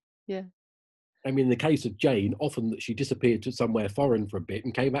problems. Yeah. I mean, in the case of Jane, often that she disappeared to somewhere foreign for a bit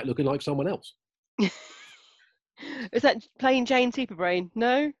and came back looking like someone else. Is that Plain Jane Superbrain?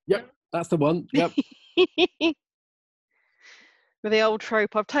 No? Yep, that's the one. Yep. With the old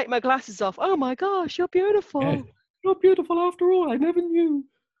trope, I've taken my glasses off. Oh my gosh, you're beautiful. Yeah. You're beautiful after all. I never knew.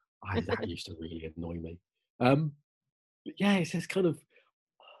 That used to really annoy me. But yeah, it's just kind of,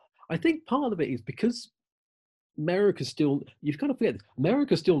 I think part of it is because America's still, you've got to forget,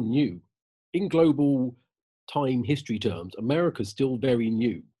 America's still new. In global time history terms, America's still very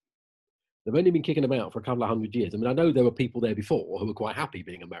new. They've only been kicking about for a couple of 100 years. I mean, I know there were people there before who were quite happy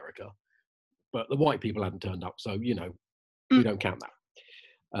being America, but the white people hadn't turned up, so, we don't count that.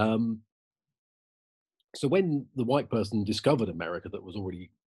 So when the white person discovered America, that was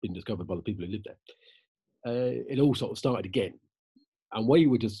already been discovered by the people who lived there, it all sort of started again. And we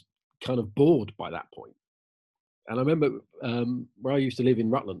were just kind of bored by that point. And I remember where I used to live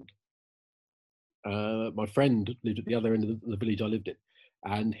in Rutland, my friend lived at the other end of the village I lived in,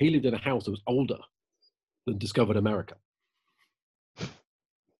 and he lived in a house that was older than discovered America.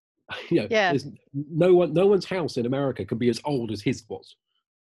 Yeah. There's no one's house in America can be as old as his was,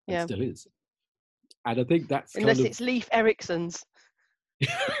 and Yeah. still is. And I think that's unless kind of, it's Leif Erikson's.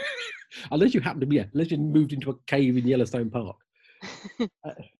 unless you happen to be, unless you moved into a cave in Yellowstone Park.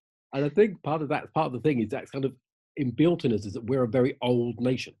 And I think part of the thing is that's kind of inbuilt in us, is that we're a very old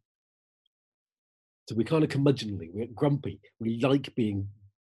nation. So we're kind of curmudgeonly, we're grumpy, we like being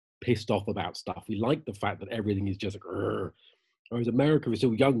pissed off about stuff. We like the fact that everything is just like, whereas America is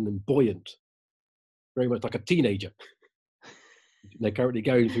still young and buoyant, very much like a teenager. They're currently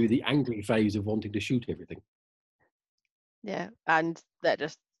going through the angry phase of wanting to shoot everything. Yeah, and they're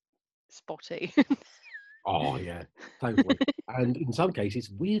just spotty. Oh yeah, totally. And in some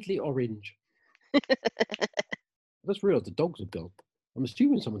cases, weirdly orange. I just realised the dogs had gone. I'm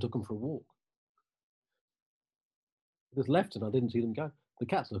assuming someone took them for a walk. They just left and I didn't see them go. The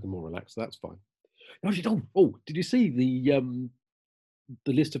cat's looking more relaxed, so that's fine. Actually, did you see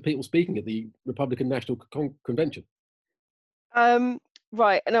the list of people speaking at the Republican National Convention?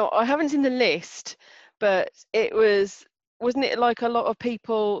 Right. No, I haven't seen the list, but wasn't it like a lot of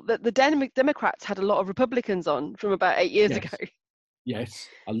people that the Democrats had a lot of Republicans on from about 8 years ago? Yes,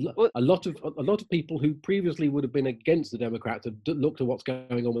 a lot of people who previously would have been against the Democrats have looked at what's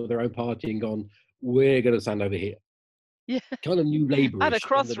going on with their own party and gone, "We're going to stand over here." Yeah, kind of new Labour at a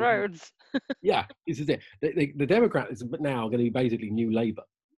crossroads. Yeah, this is it. The Democrats are now going to be basically new Labour,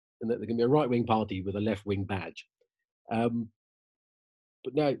 and that they're going to be a right-wing party with a left-wing badge.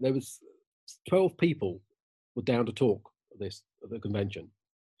 But no, there was 12 people were down to talk at the convention.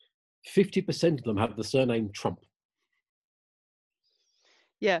 50% of them have the surname Trump.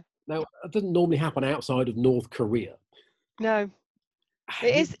 Yeah. Now, it doesn't normally happen outside of North Korea. No.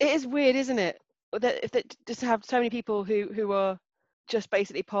 It is weird, isn't it? That if just to have so many people who are just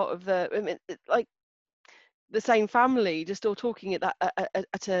basically part of like the same family, just all talking at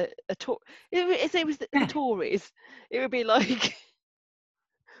a talk. If it was the Tories, it would be like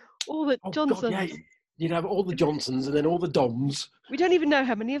all the Johnsons. God, yeah. You'd have all the Johnsons and then all the Doms. We don't even know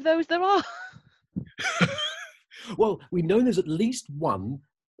how many of those there are. Well, we know there's at least one,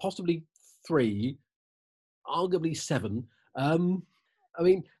 possibly 3, arguably 7. I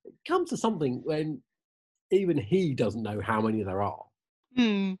mean, it comes to something when even he doesn't know how many there are.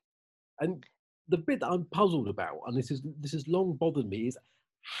 Hmm. And the bit that I'm puzzled about, and this has long bothered me, is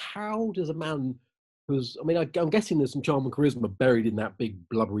how does a man who's, I mean, I'm guessing there's some charm and charisma buried in that big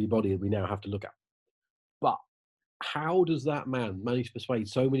blubbery body that we now have to look at. But how does that man manage to persuade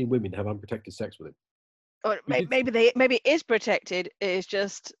so many women to have unprotected sex with him? Or maybe it is protected. It's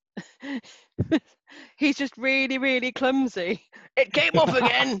just he's just really, really clumsy. It came off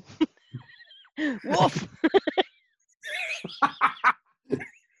again. Woof.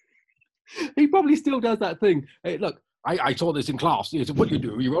 He probably still does that thing. Hey, look, I saw this in class. He said, what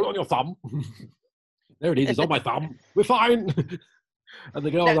do? You roll on your thumb. There it is. It's on my thumb. We're fine. And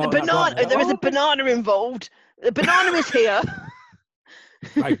they go, No, oh, the that's right. banana. There is a banana involved. The banana is here.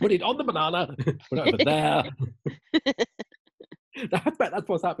 I put it on the banana. Put it over there. That's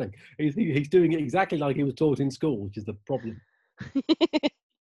what's happening. He's doing it exactly like he was taught in school, which is the problem.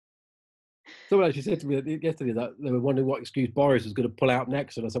 Someone actually said to me yesterday that they were wondering what excuse Boris was going to pull out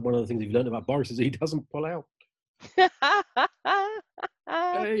next, and I said one of the things you've learned about Boris is he doesn't pull out.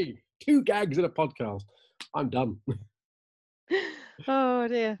 Hey, 2 gags in a podcast. I'm done. Oh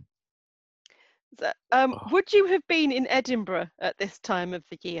dear. So, would you have been in Edinburgh at this time of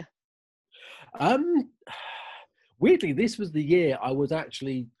the year? Weirdly, this was the year I was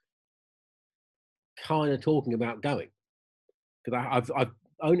actually kind of talking about going, because I've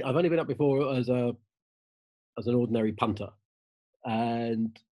only been up before as an ordinary punter,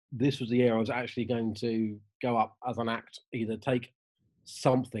 and this was the year I was actually going to go up as an act, either take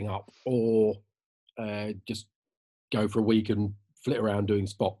something up or just go for a week and flit around doing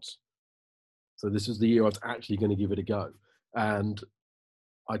spots. So this was the year I was actually going to give it a go, and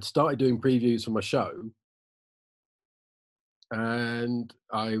I'd started doing previews for my show, and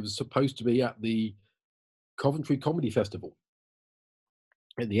I was supposed to be at the Coventry Comedy Festival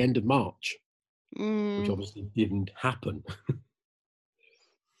at the end of March, which obviously didn't happen.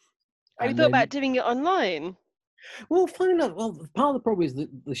 Have you thought about doing it online? Well, funny enough, part of the problem is that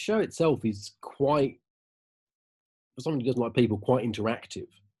the show itself is quite, for someone who doesn't like people, quite interactive,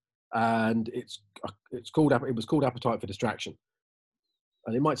 and it was called Appetite for Distraction,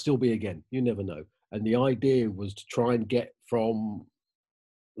 and it might still be again. You never know. And the idea was to try and get from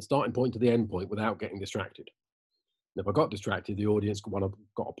the starting point to the end point without getting distracted. And if I got distracted, the audience got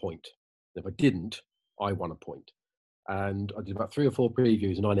a point. And if I didn't, I won a point. And I did about 3 or 4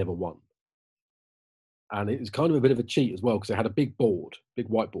 previews, and I never won. And it was kind of a bit of a cheat as well, because I had a big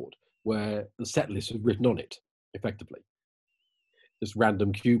whiteboard, where the set list was written on it, effectively. Just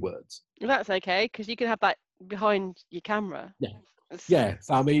random cue words. Well, that's okay, because you can have that behind your camera. Yeah. Yeah.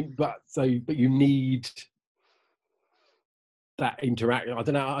 So I mean, but you need that interaction. I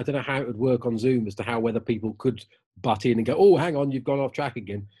don't know how it would work on Zoom as to whether people could butt in and go, oh, hang on, you've gone off track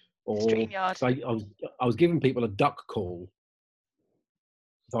again. Or StreamYard. I was giving people a duck call,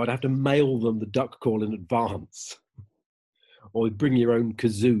 so I'd have to mail them the duck call in advance, or bring your own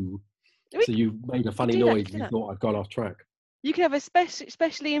kazoo, so you made a funny noise and you thought I'd gone off track. You could have a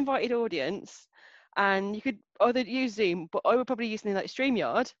specially invited audience, and you could either use Zoom, but I would probably use something like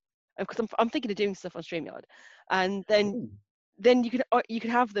StreamYard, because I'm thinking of doing stuff on StreamYard, and then you could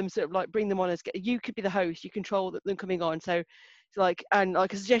have them sort of like bring them on as, you could be the host, you control them coming on, so it's like, and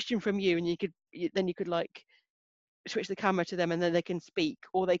like a suggestion from you, and you could like switch the camera to them, and then they can speak,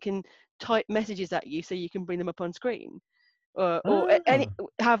 or they can type messages at you so you can bring them up on screen, or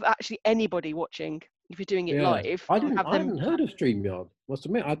have actually anybody watching if you're doing it live. I hadn't heard of StreamYard. Must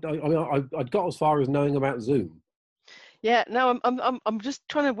admit, I'd got as far as knowing about Zoom. Yeah, no, I'm just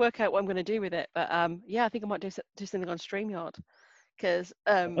trying to work out what I'm going to do with it, but yeah, I think I might do something on StreamYard, because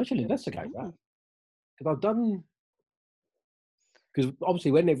actually investigate that, because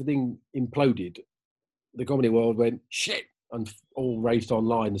obviously when everything imploded, the comedy world went shit and all raced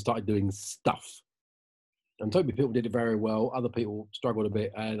online and started doing stuff. And totally people did it very well. Other people struggled a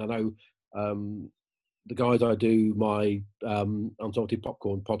bit. And I know the guys I do my Unsalted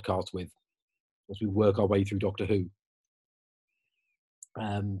Popcorn podcast with, as we work our way through Doctor Who.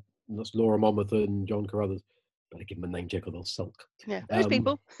 That's Laura Monmouth and John Carruthers. Better give them a name check or they'll sulk. Yeah, those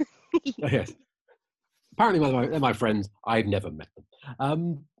people. Yes. Apparently they're my friends. I've never met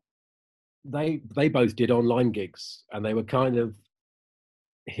them. They both did online gigs, and they were kind of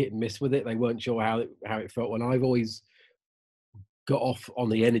hit and miss with it. They weren't sure how it felt. And I've always got off on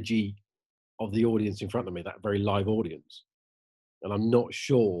the energy of the audience in front of me, that very live audience. And I'm not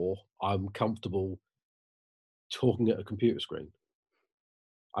sure I'm comfortable talking at a computer screen.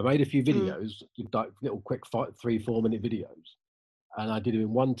 I made a few videos, like little quick 3-4 minute videos, and I did them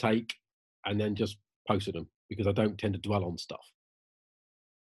in one take and then just posted them, because I don't tend to dwell on stuff.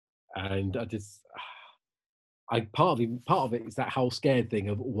 And part of it is that whole scared thing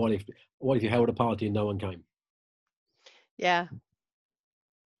of what if you held a party and no one came? Yeah.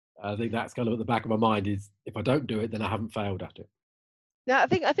 I think that's kind of at the back of my mind, is if I don't do it, then I haven't failed at it. Yeah,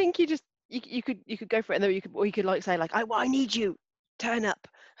 I think you just you could go for it, and then you could like say like, I need you, turn up,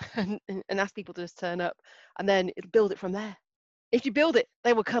 and ask people to just turn up, and then it'll build it from there. If you build it,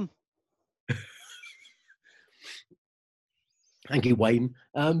 they will come. Thank you, Wayne.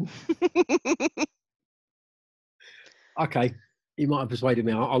 Okay, you might have persuaded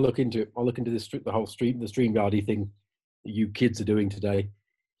me. I'll look into it. I'll look into the whole the StreamYardy thing that you kids are doing today.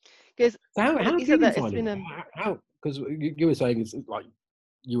 Because So how you have you said been that it's finding been it? How? Because you were saying it's like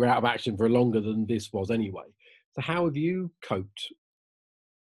you were out of action for longer than this was anyway. So how have you coped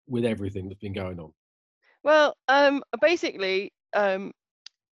with everything that's been going on? well, basically, well,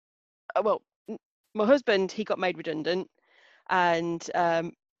 my husband, he got made redundant, and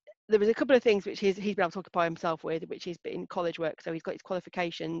there was a couple of things which he's been able to occupy himself with, which he's been college work. So he's got his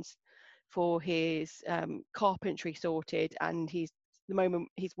qualifications for his carpentry sorted, and the moment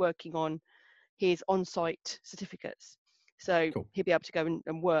he's working on his on-site certificates. So Cool. he'll be able to go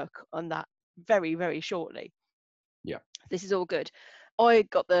and work on that very, very shortly. Yeah. This is all good. I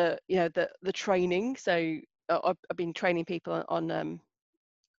got the training, so I've been training people on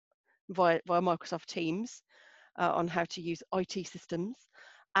via Microsoft Teams on how to use IT systems,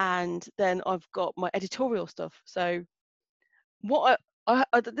 and then I've got my editorial stuff. So what I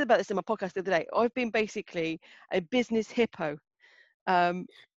did about this in my podcast the other day. I've been basically a business hippo, getting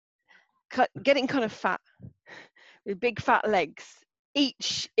kind of fat with big fat legs,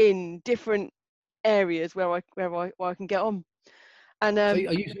 each in different areas where I can get on. And So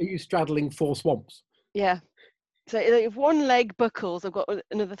are you straddling 4 swamps? yeah, so if one leg buckles, I've got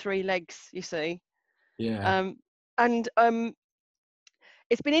another 3 legs. You see, Yeah. and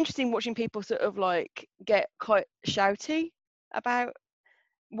it's been interesting watching people sort of like get quite shouty about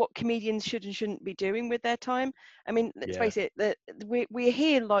what comedians should and shouldn't be doing with their time. I mean, let's Yeah. face it, that we're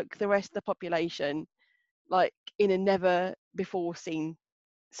here like the rest of the population, like in a never before seen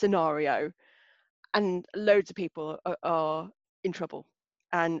scenario, and loads of people are in trouble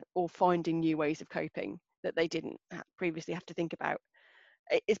and or finding new ways of coping that they didn't previously have to think about.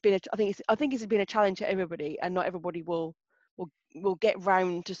 It's been I think it's been a challenge to everybody, and not everybody will get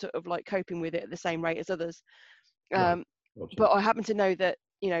round to sort of like coping with it at the same rate as others. No. But Absolutely. I happen to know that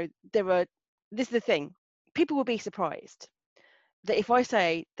this is the thing, people will be surprised that if I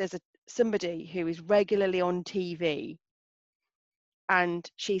say there's somebody who is regularly on TV and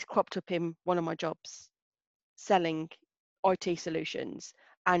she's cropped up in one of my jobs selling IT solutions,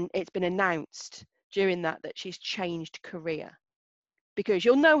 and it's been announced during that she's changed career, because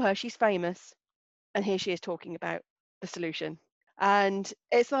you'll know her, she's famous, and here she is talking about the solution. And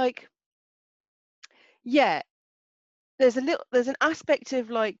it's like, yeah, there's an aspect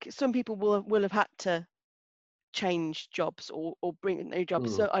of like some people will have had to change jobs or bring in new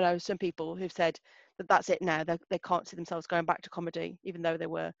jobs. Mm. So I know some people who've said that that's it now. They can't see themselves going back to comedy, even though they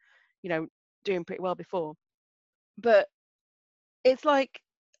were, doing pretty well before. But it's like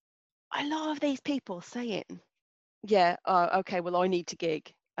a lot of these people saying, yeah, okay, well, I need to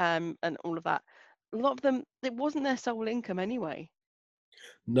gig, and all of that. A lot of them, it wasn't their sole income anyway.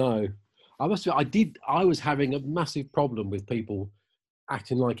 No. I must say, I was having a massive problem with people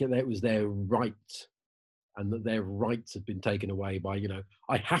acting like it was their right and that their rights had been taken away by,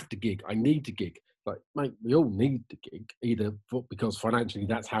 I have to gig, I need to gig. Like, mate, we all need to gig, either because financially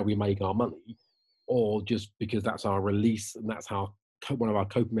that's how we make our money, or just because that's our release and that's how one of our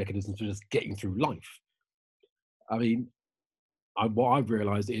coping mechanisms for just getting through life. I mean, what I've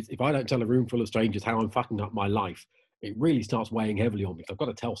realised is if I don't tell a room full of strangers how I'm fucking up my life, it really starts weighing heavily on me. I've got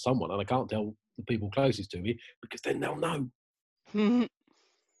to tell someone, and I can't tell the people closest to me because then they'll know.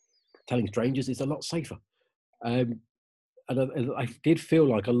 Telling strangers is a lot safer. And I did feel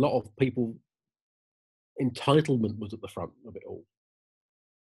like a lot of people entitlement was at the front of it all.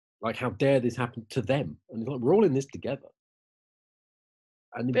 Like, how dare this happen to them? And it's like, we're all in this together.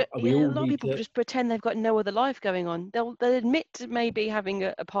 And But we yeah, a all lot of need people to, just pretend they've got no other life going on. They'll admit to maybe having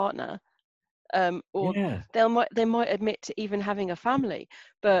a partner, or yeah. they might admit to even having a family,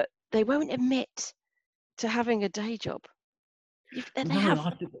 but they won't admit to having a day job. They No,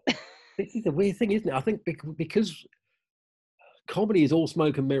 have. this is a weird thing, isn't it? I think because comedy is all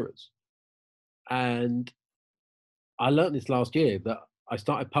smoke and mirrors. And I learned this last year that I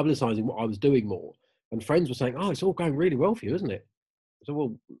started publicizing what I was doing more. And friends were saying, oh, it's all going really well for you, isn't it? I said,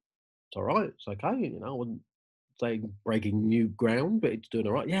 well, it's all right. It's okay. I wouldn't say breaking new ground, but it's doing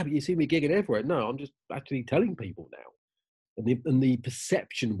all right. Yeah, but you see me gigging everywhere. No, I'm just actually telling people now. And the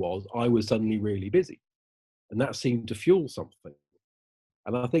perception was I was suddenly really busy. And that seemed to fuel something.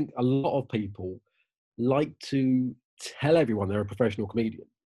 And I think a lot of people like to tell everyone they're a professional comedian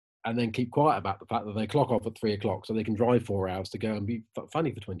and then keep quiet about the fact that they clock off at 3 o'clock so they can drive 4 hours to go and be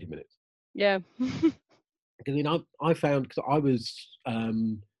funny for 20 minutes. Yeah. Because I found, because I was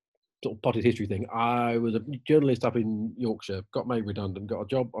sort of potted history thing, I was a journalist up in Yorkshire, got made redundant, got a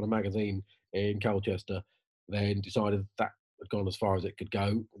job on a magazine in Colchester, then decided that had gone as far as it could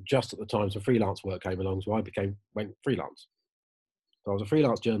go. Just at the time, some freelance work came along, so I went freelance. So I was a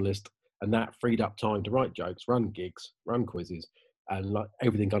freelance journalist, and that freed up time to write jokes, run gigs, run quizzes, and like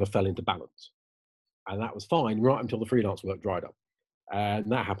everything kind of fell into balance. And that was fine right until the freelance work dried up,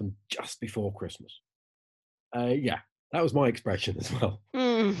 and that happened just before Christmas. Yeah, that was my expression as well.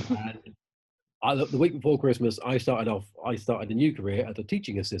 Mm. And the week before Christmas, I started a new career as a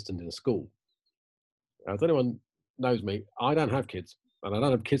teaching assistant in a school. Now, if anyone knows me, I don't have kids, and I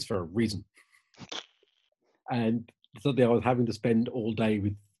don't have kids for a reason. And suddenly I was having to spend all day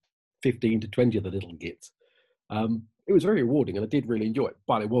with 15 to 20 of the little gits. It was very rewarding, and I did really enjoy it,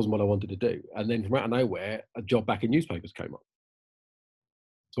 but it wasn't what I wanted to do. And then from out of nowhere, a job back in newspapers came up.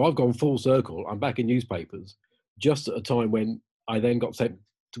 So I've gone full circle. I'm back in newspapers just at a time when I then got sent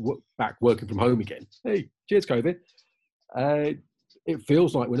to back working from home again. Hey, cheers, COVID. It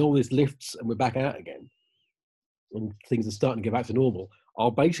feels like when all this lifts and we're back out again and things are starting to get back to normal,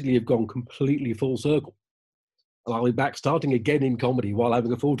 I'll basically have gone completely full circle. And I'll be back starting again in comedy while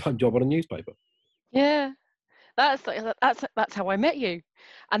having a full-time job on a newspaper. Yeah, that's how I met you,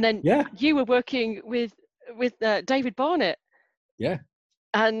 and then you were working with David Barnett. Yeah,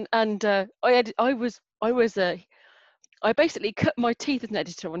 and I basically cut my teeth as an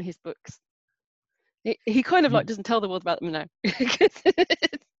editor on his books. He kind of like doesn't tell the world about them now.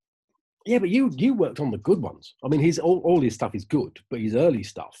 Yeah, but you worked on the good ones. I mean, all his stuff is good, but his early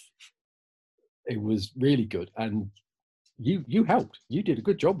stuff, it was really good, and you helped. You did a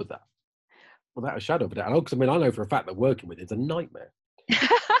good job with that, without a shadow of a doubt. I mean, I know for a fact that working with is a nightmare.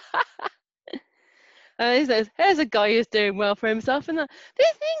 Here's a guy who's doing well for himself, and the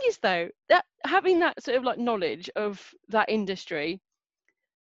thing is though that having that sort of like knowledge of that industry,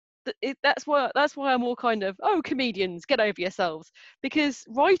 that's why I'm all kind of, oh, comedians, get over yourselves, because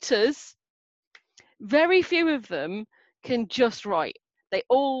writers, very few of them can just write. They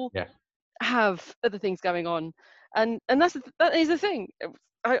all have other things going on, and that is the thing.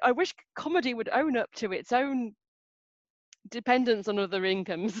 I wish comedy would own up to its own dependence on other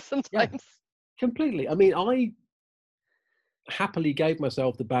incomes sometimes. Yeah, completely. I mean, I happily gave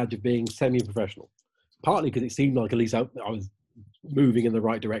myself the badge of being semi-professional, partly because it seemed like at least I was moving in the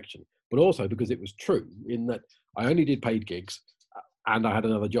right direction, but also because it was true in that I only did paid gigs and I had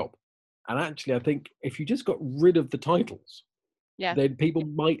another job. And actually, I think if you just got rid of the titles, then people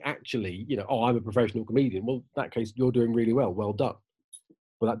might actually, oh, I'm a professional comedian. Well, in that case, you're doing really well. Well done.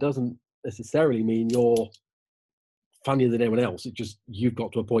 But that doesn't necessarily mean you're funnier than anyone else. It's just you've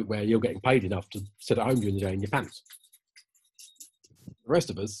got to a point where you're getting paid enough to sit at home during the day in your pants. The rest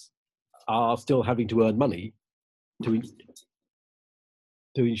of us are still having to earn money to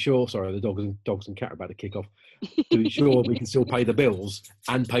ensure, sorry, the dogs and cat are about to kick off, to ensure we can still pay the bills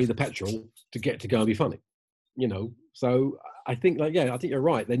and pay the petrol to get to go and be funny, So I think I think you're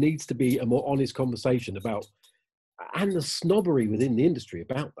right. There needs to be a more honest conversation about, and the snobbery within the industry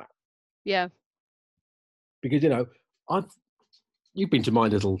about that. Yeah. Because, you've been to my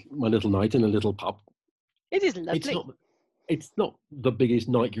little night in a little pub. It is lovely. It's not the biggest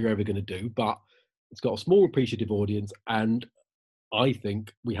night you're ever going to do, but it's got a small appreciative audience, and I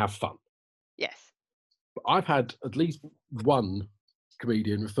think we have fun. Yes. But I've had at least one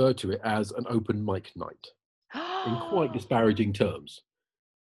comedian refer to it as an open mic night in quite disparaging terms.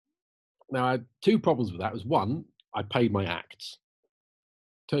 Now, I had two problems with that. Was one, I paid my acts.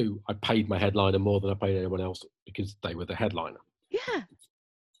 Two, I paid my headliner more than I paid anyone else because they were the headliner. Yeah.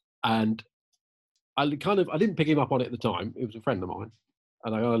 And I didn't pick him up on it at the time. It was a friend of mine,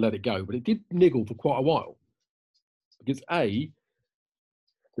 and I let it go. But it did niggle for quite a while because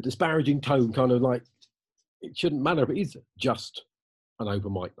the disparaging tone kind of like, it shouldn't matter if it is just an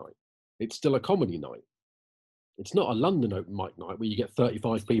open mic night. It's still a comedy night. It's not a London open mic night where you get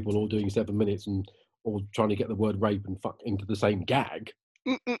 35 people all doing 7 minutes and all trying to get the word rape and fuck into the same gag.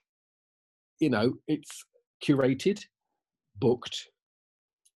 Mm-mm. It's curated, booked.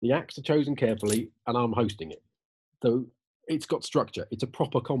 The acts are chosen carefully, and I'm hosting it. So it's got structure. It's a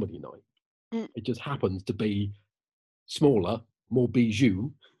proper comedy night. Mm. It just happens to be smaller, more bijou,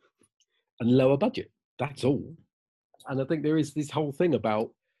 and lower budget. That's all. And I think there is this whole thing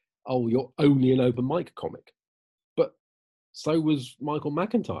about, oh, you're only an open mic comic. But so was Michael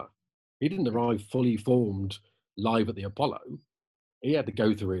McIntyre. He didn't arrive fully formed live at the Apollo. He had to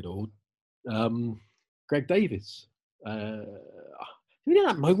go through it all. Greg Davis.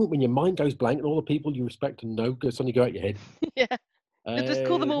 That moment when your mind goes blank and all the people you respect and know suddenly go out your head? Yeah. Just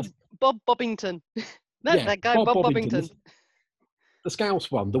call them all Bob Bobbington. That guy, Bob Bobbington. The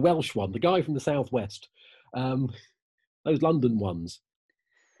Scouse one, the Welsh one, the guy from the Southwest. Those London ones.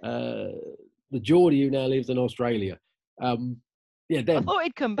 The Geordie who now lives in Australia. Yeah, I them. thought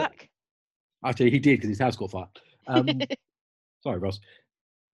he'd come back. Actually, he did because his house got fire. Sorry, Ross.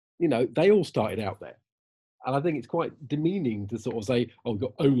 You know, they all started out there. And I think it's quite demeaning to sort of say, oh, we've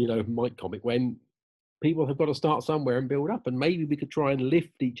got only an open mic comic, when people have got to start somewhere and build up. And maybe we could try and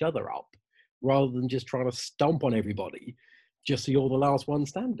lift each other up rather than just trying to stomp on everybody just so you're the last one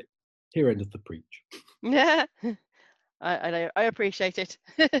standing. Here endeth the preach. Yeah, I know. I appreciate it.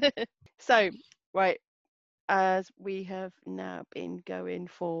 So, right, as we have now been going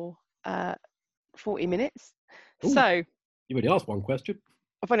for 40 minutes. Ooh, So, you already asked one question.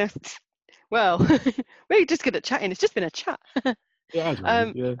 I've only asked, well, we're just good at chatting. It's just been a chat. Yeah, as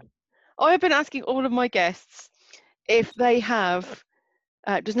really, yeah. I've been asking all of my guests if they have,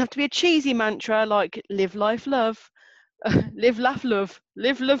 it doesn't have to be a cheesy mantra like live, life, love, live, laugh, love,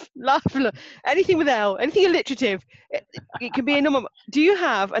 live, love, laugh, love, anything with L, anything alliterative. It can be a number. Do you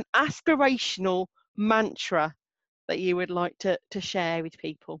have an aspirational mantra that you would like to share with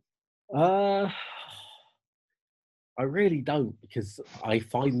people? I really don't, because I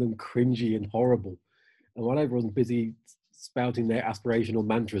find them cringy and horrible. And while everyone's busy spouting their aspirational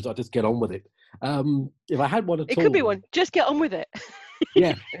mantras, I just get on with it. If I had one at It all, could be one. Just get on with it.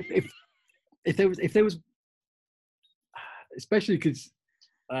 yeah. If there was, especially because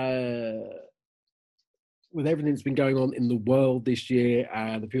with everything that's been going on in the world this year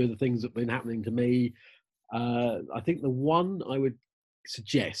and a few of the things that have been happening to me, I think the one I would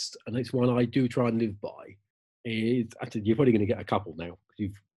suggest, and it's one I do try and live by, is, actually, you're probably going to get a couple now because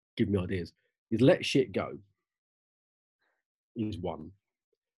you've given me ideas, is let shit go. Is one.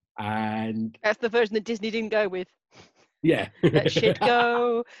 And That's the version that Disney didn't go with. yeah. Let shit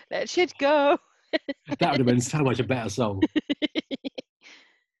go. Let shit go. That would have been so much a better song.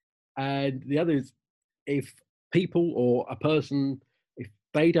 And the other is, if people or a person, if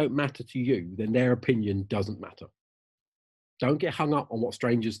they don't matter to you, then their opinion doesn't matter. Don't get hung up on what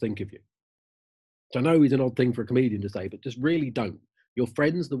strangers think of you. Which I know is an odd thing for a comedian to say, but just really don't. Your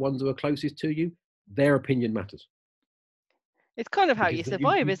friends, the ones who are closest to you, their opinion matters. It's kind of how you Because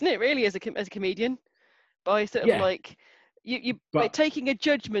survive, isn't it? Really, as a comedian, by sort of yeah, like you by but taking a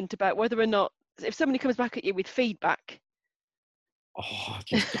judgment about whether or not, if somebody comes back at you with feedback.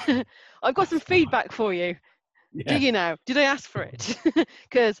 just don't. I've got some That's fine. feedback for you. Do Yeah. you know? Did I ask for it?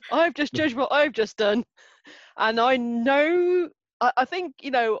 Because I've just judged what I've just done, and I know. I think,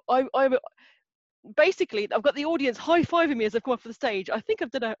 you know, I basically, I've got the audience high-fiving me as I've come off the stage. I think I've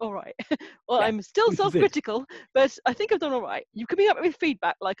done all right. Well, Yeah, I'm still this is it. self-critical, but I think I've done all right. You can be up with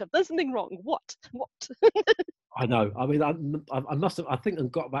feedback like I've done something wrong. What? I know. I mean, I must have. I think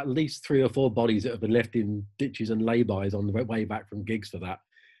I've got about at least 3 or 4 bodies that have been left in ditches and laybys on the way back from gigs for that.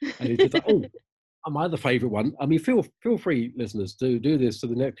 And it's just like, oh, my other favourite one. I mean, feel free, listeners, to do this to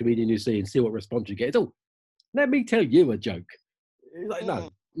the next comedian you see and see what response you get. It's, oh, let me tell you a joke. It's like,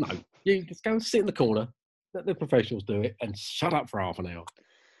 no, you just go and sit in the corner, let the professionals do it, and shut up for half an hour.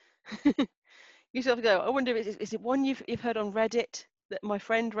 You sort of go, I wonder, is it one you've heard on Reddit that my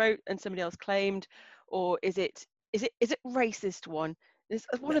friend wrote and somebody else claimed, or is it racist one? It's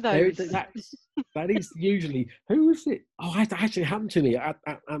one of those. That is usually, who was it? Oh, it actually happened to me at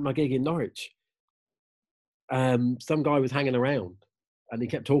my gig in Norwich. Some guy was hanging around and he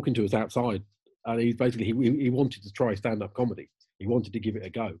kept talking to us outside, and he basically he wanted to try stand-up comedy. He wanted to give it a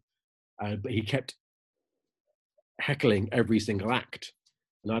go, but he kept heckling every single act,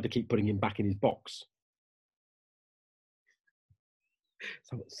 and I had to keep putting him back in his box.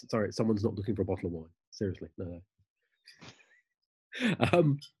 Sorry, someone's not looking for a bottle of wine. Seriously, no.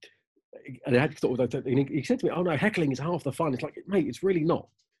 And I had sort of, he said to me, "Oh no, heckling is half the fun." It's like, mate, it's really not.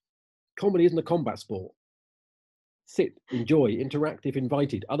 Comedy isn't a combat sport. Sit, enjoy, interact if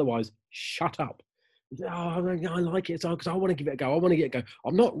invited. Otherwise, shut up. Oh, I like it because I want to give it a go. I want to get a go.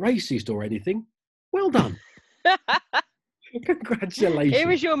 I'm not racist or anything. Well done. Congratulations.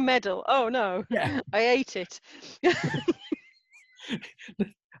 Here is your medal. Oh no, yeah. I ate it.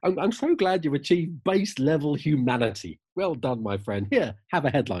 I'm so glad you achieved base level humanity. Well done, my friend. Here, have a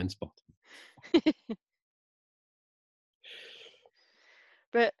headline spot.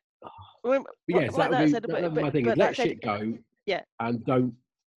 But yes, like that said, that'd be my thing. Is let shit go. Yeah. And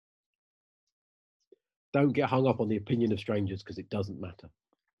don't get hung up on the opinion of strangers, because it doesn't matter.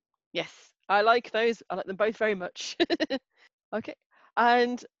 Yes, I like those. I like them both very much. Okay,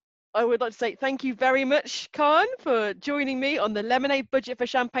 and I would like to say thank you very much, Kahn, for joining me on the Lemonade Budget for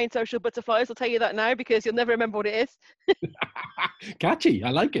Champagne Social Butterflies. I'll tell you that now because you'll never remember what it is. Catchy,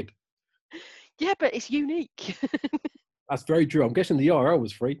 I like it. Yeah, but it's unique. That's very true. I'm guessing the URL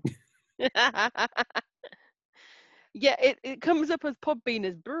was free. Yeah, it comes up as Podbean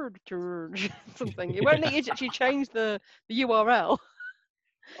as something. It won't let you actually change the URL.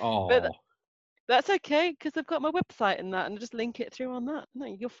 But Oh, that's okay, because I've got my website and that, and I just link it through on that. No,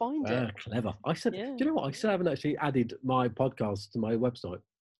 you'll find it. clever. I said, Yeah. do you know what? I still haven't actually added my podcast to my website.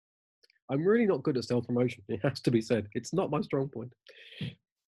 I'm really not good at self-promotion. It has to be said. It's not my strong point.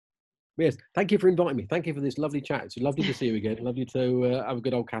 Yes, thank you for inviting me. Thank you for this lovely chat. It's lovely to see you again. Lovely to have a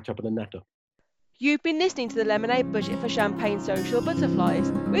good old catch up and a natter. You've been listening to the Lemonade Budget for Champagne Social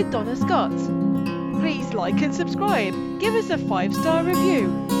Butterflies with Donna Scott. Please like and subscribe. Give us a 5-star review.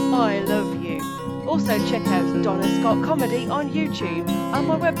 I love you. Also check out Donna Scott Comedy on YouTube and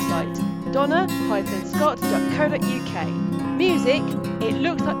my website, donna-scott.co.uk. Music, It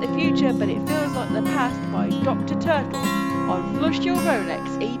Looks Like the Future But It Feels Like the Past by Dr. Turtle on Flush Your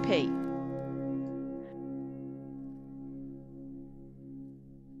Rolex EP.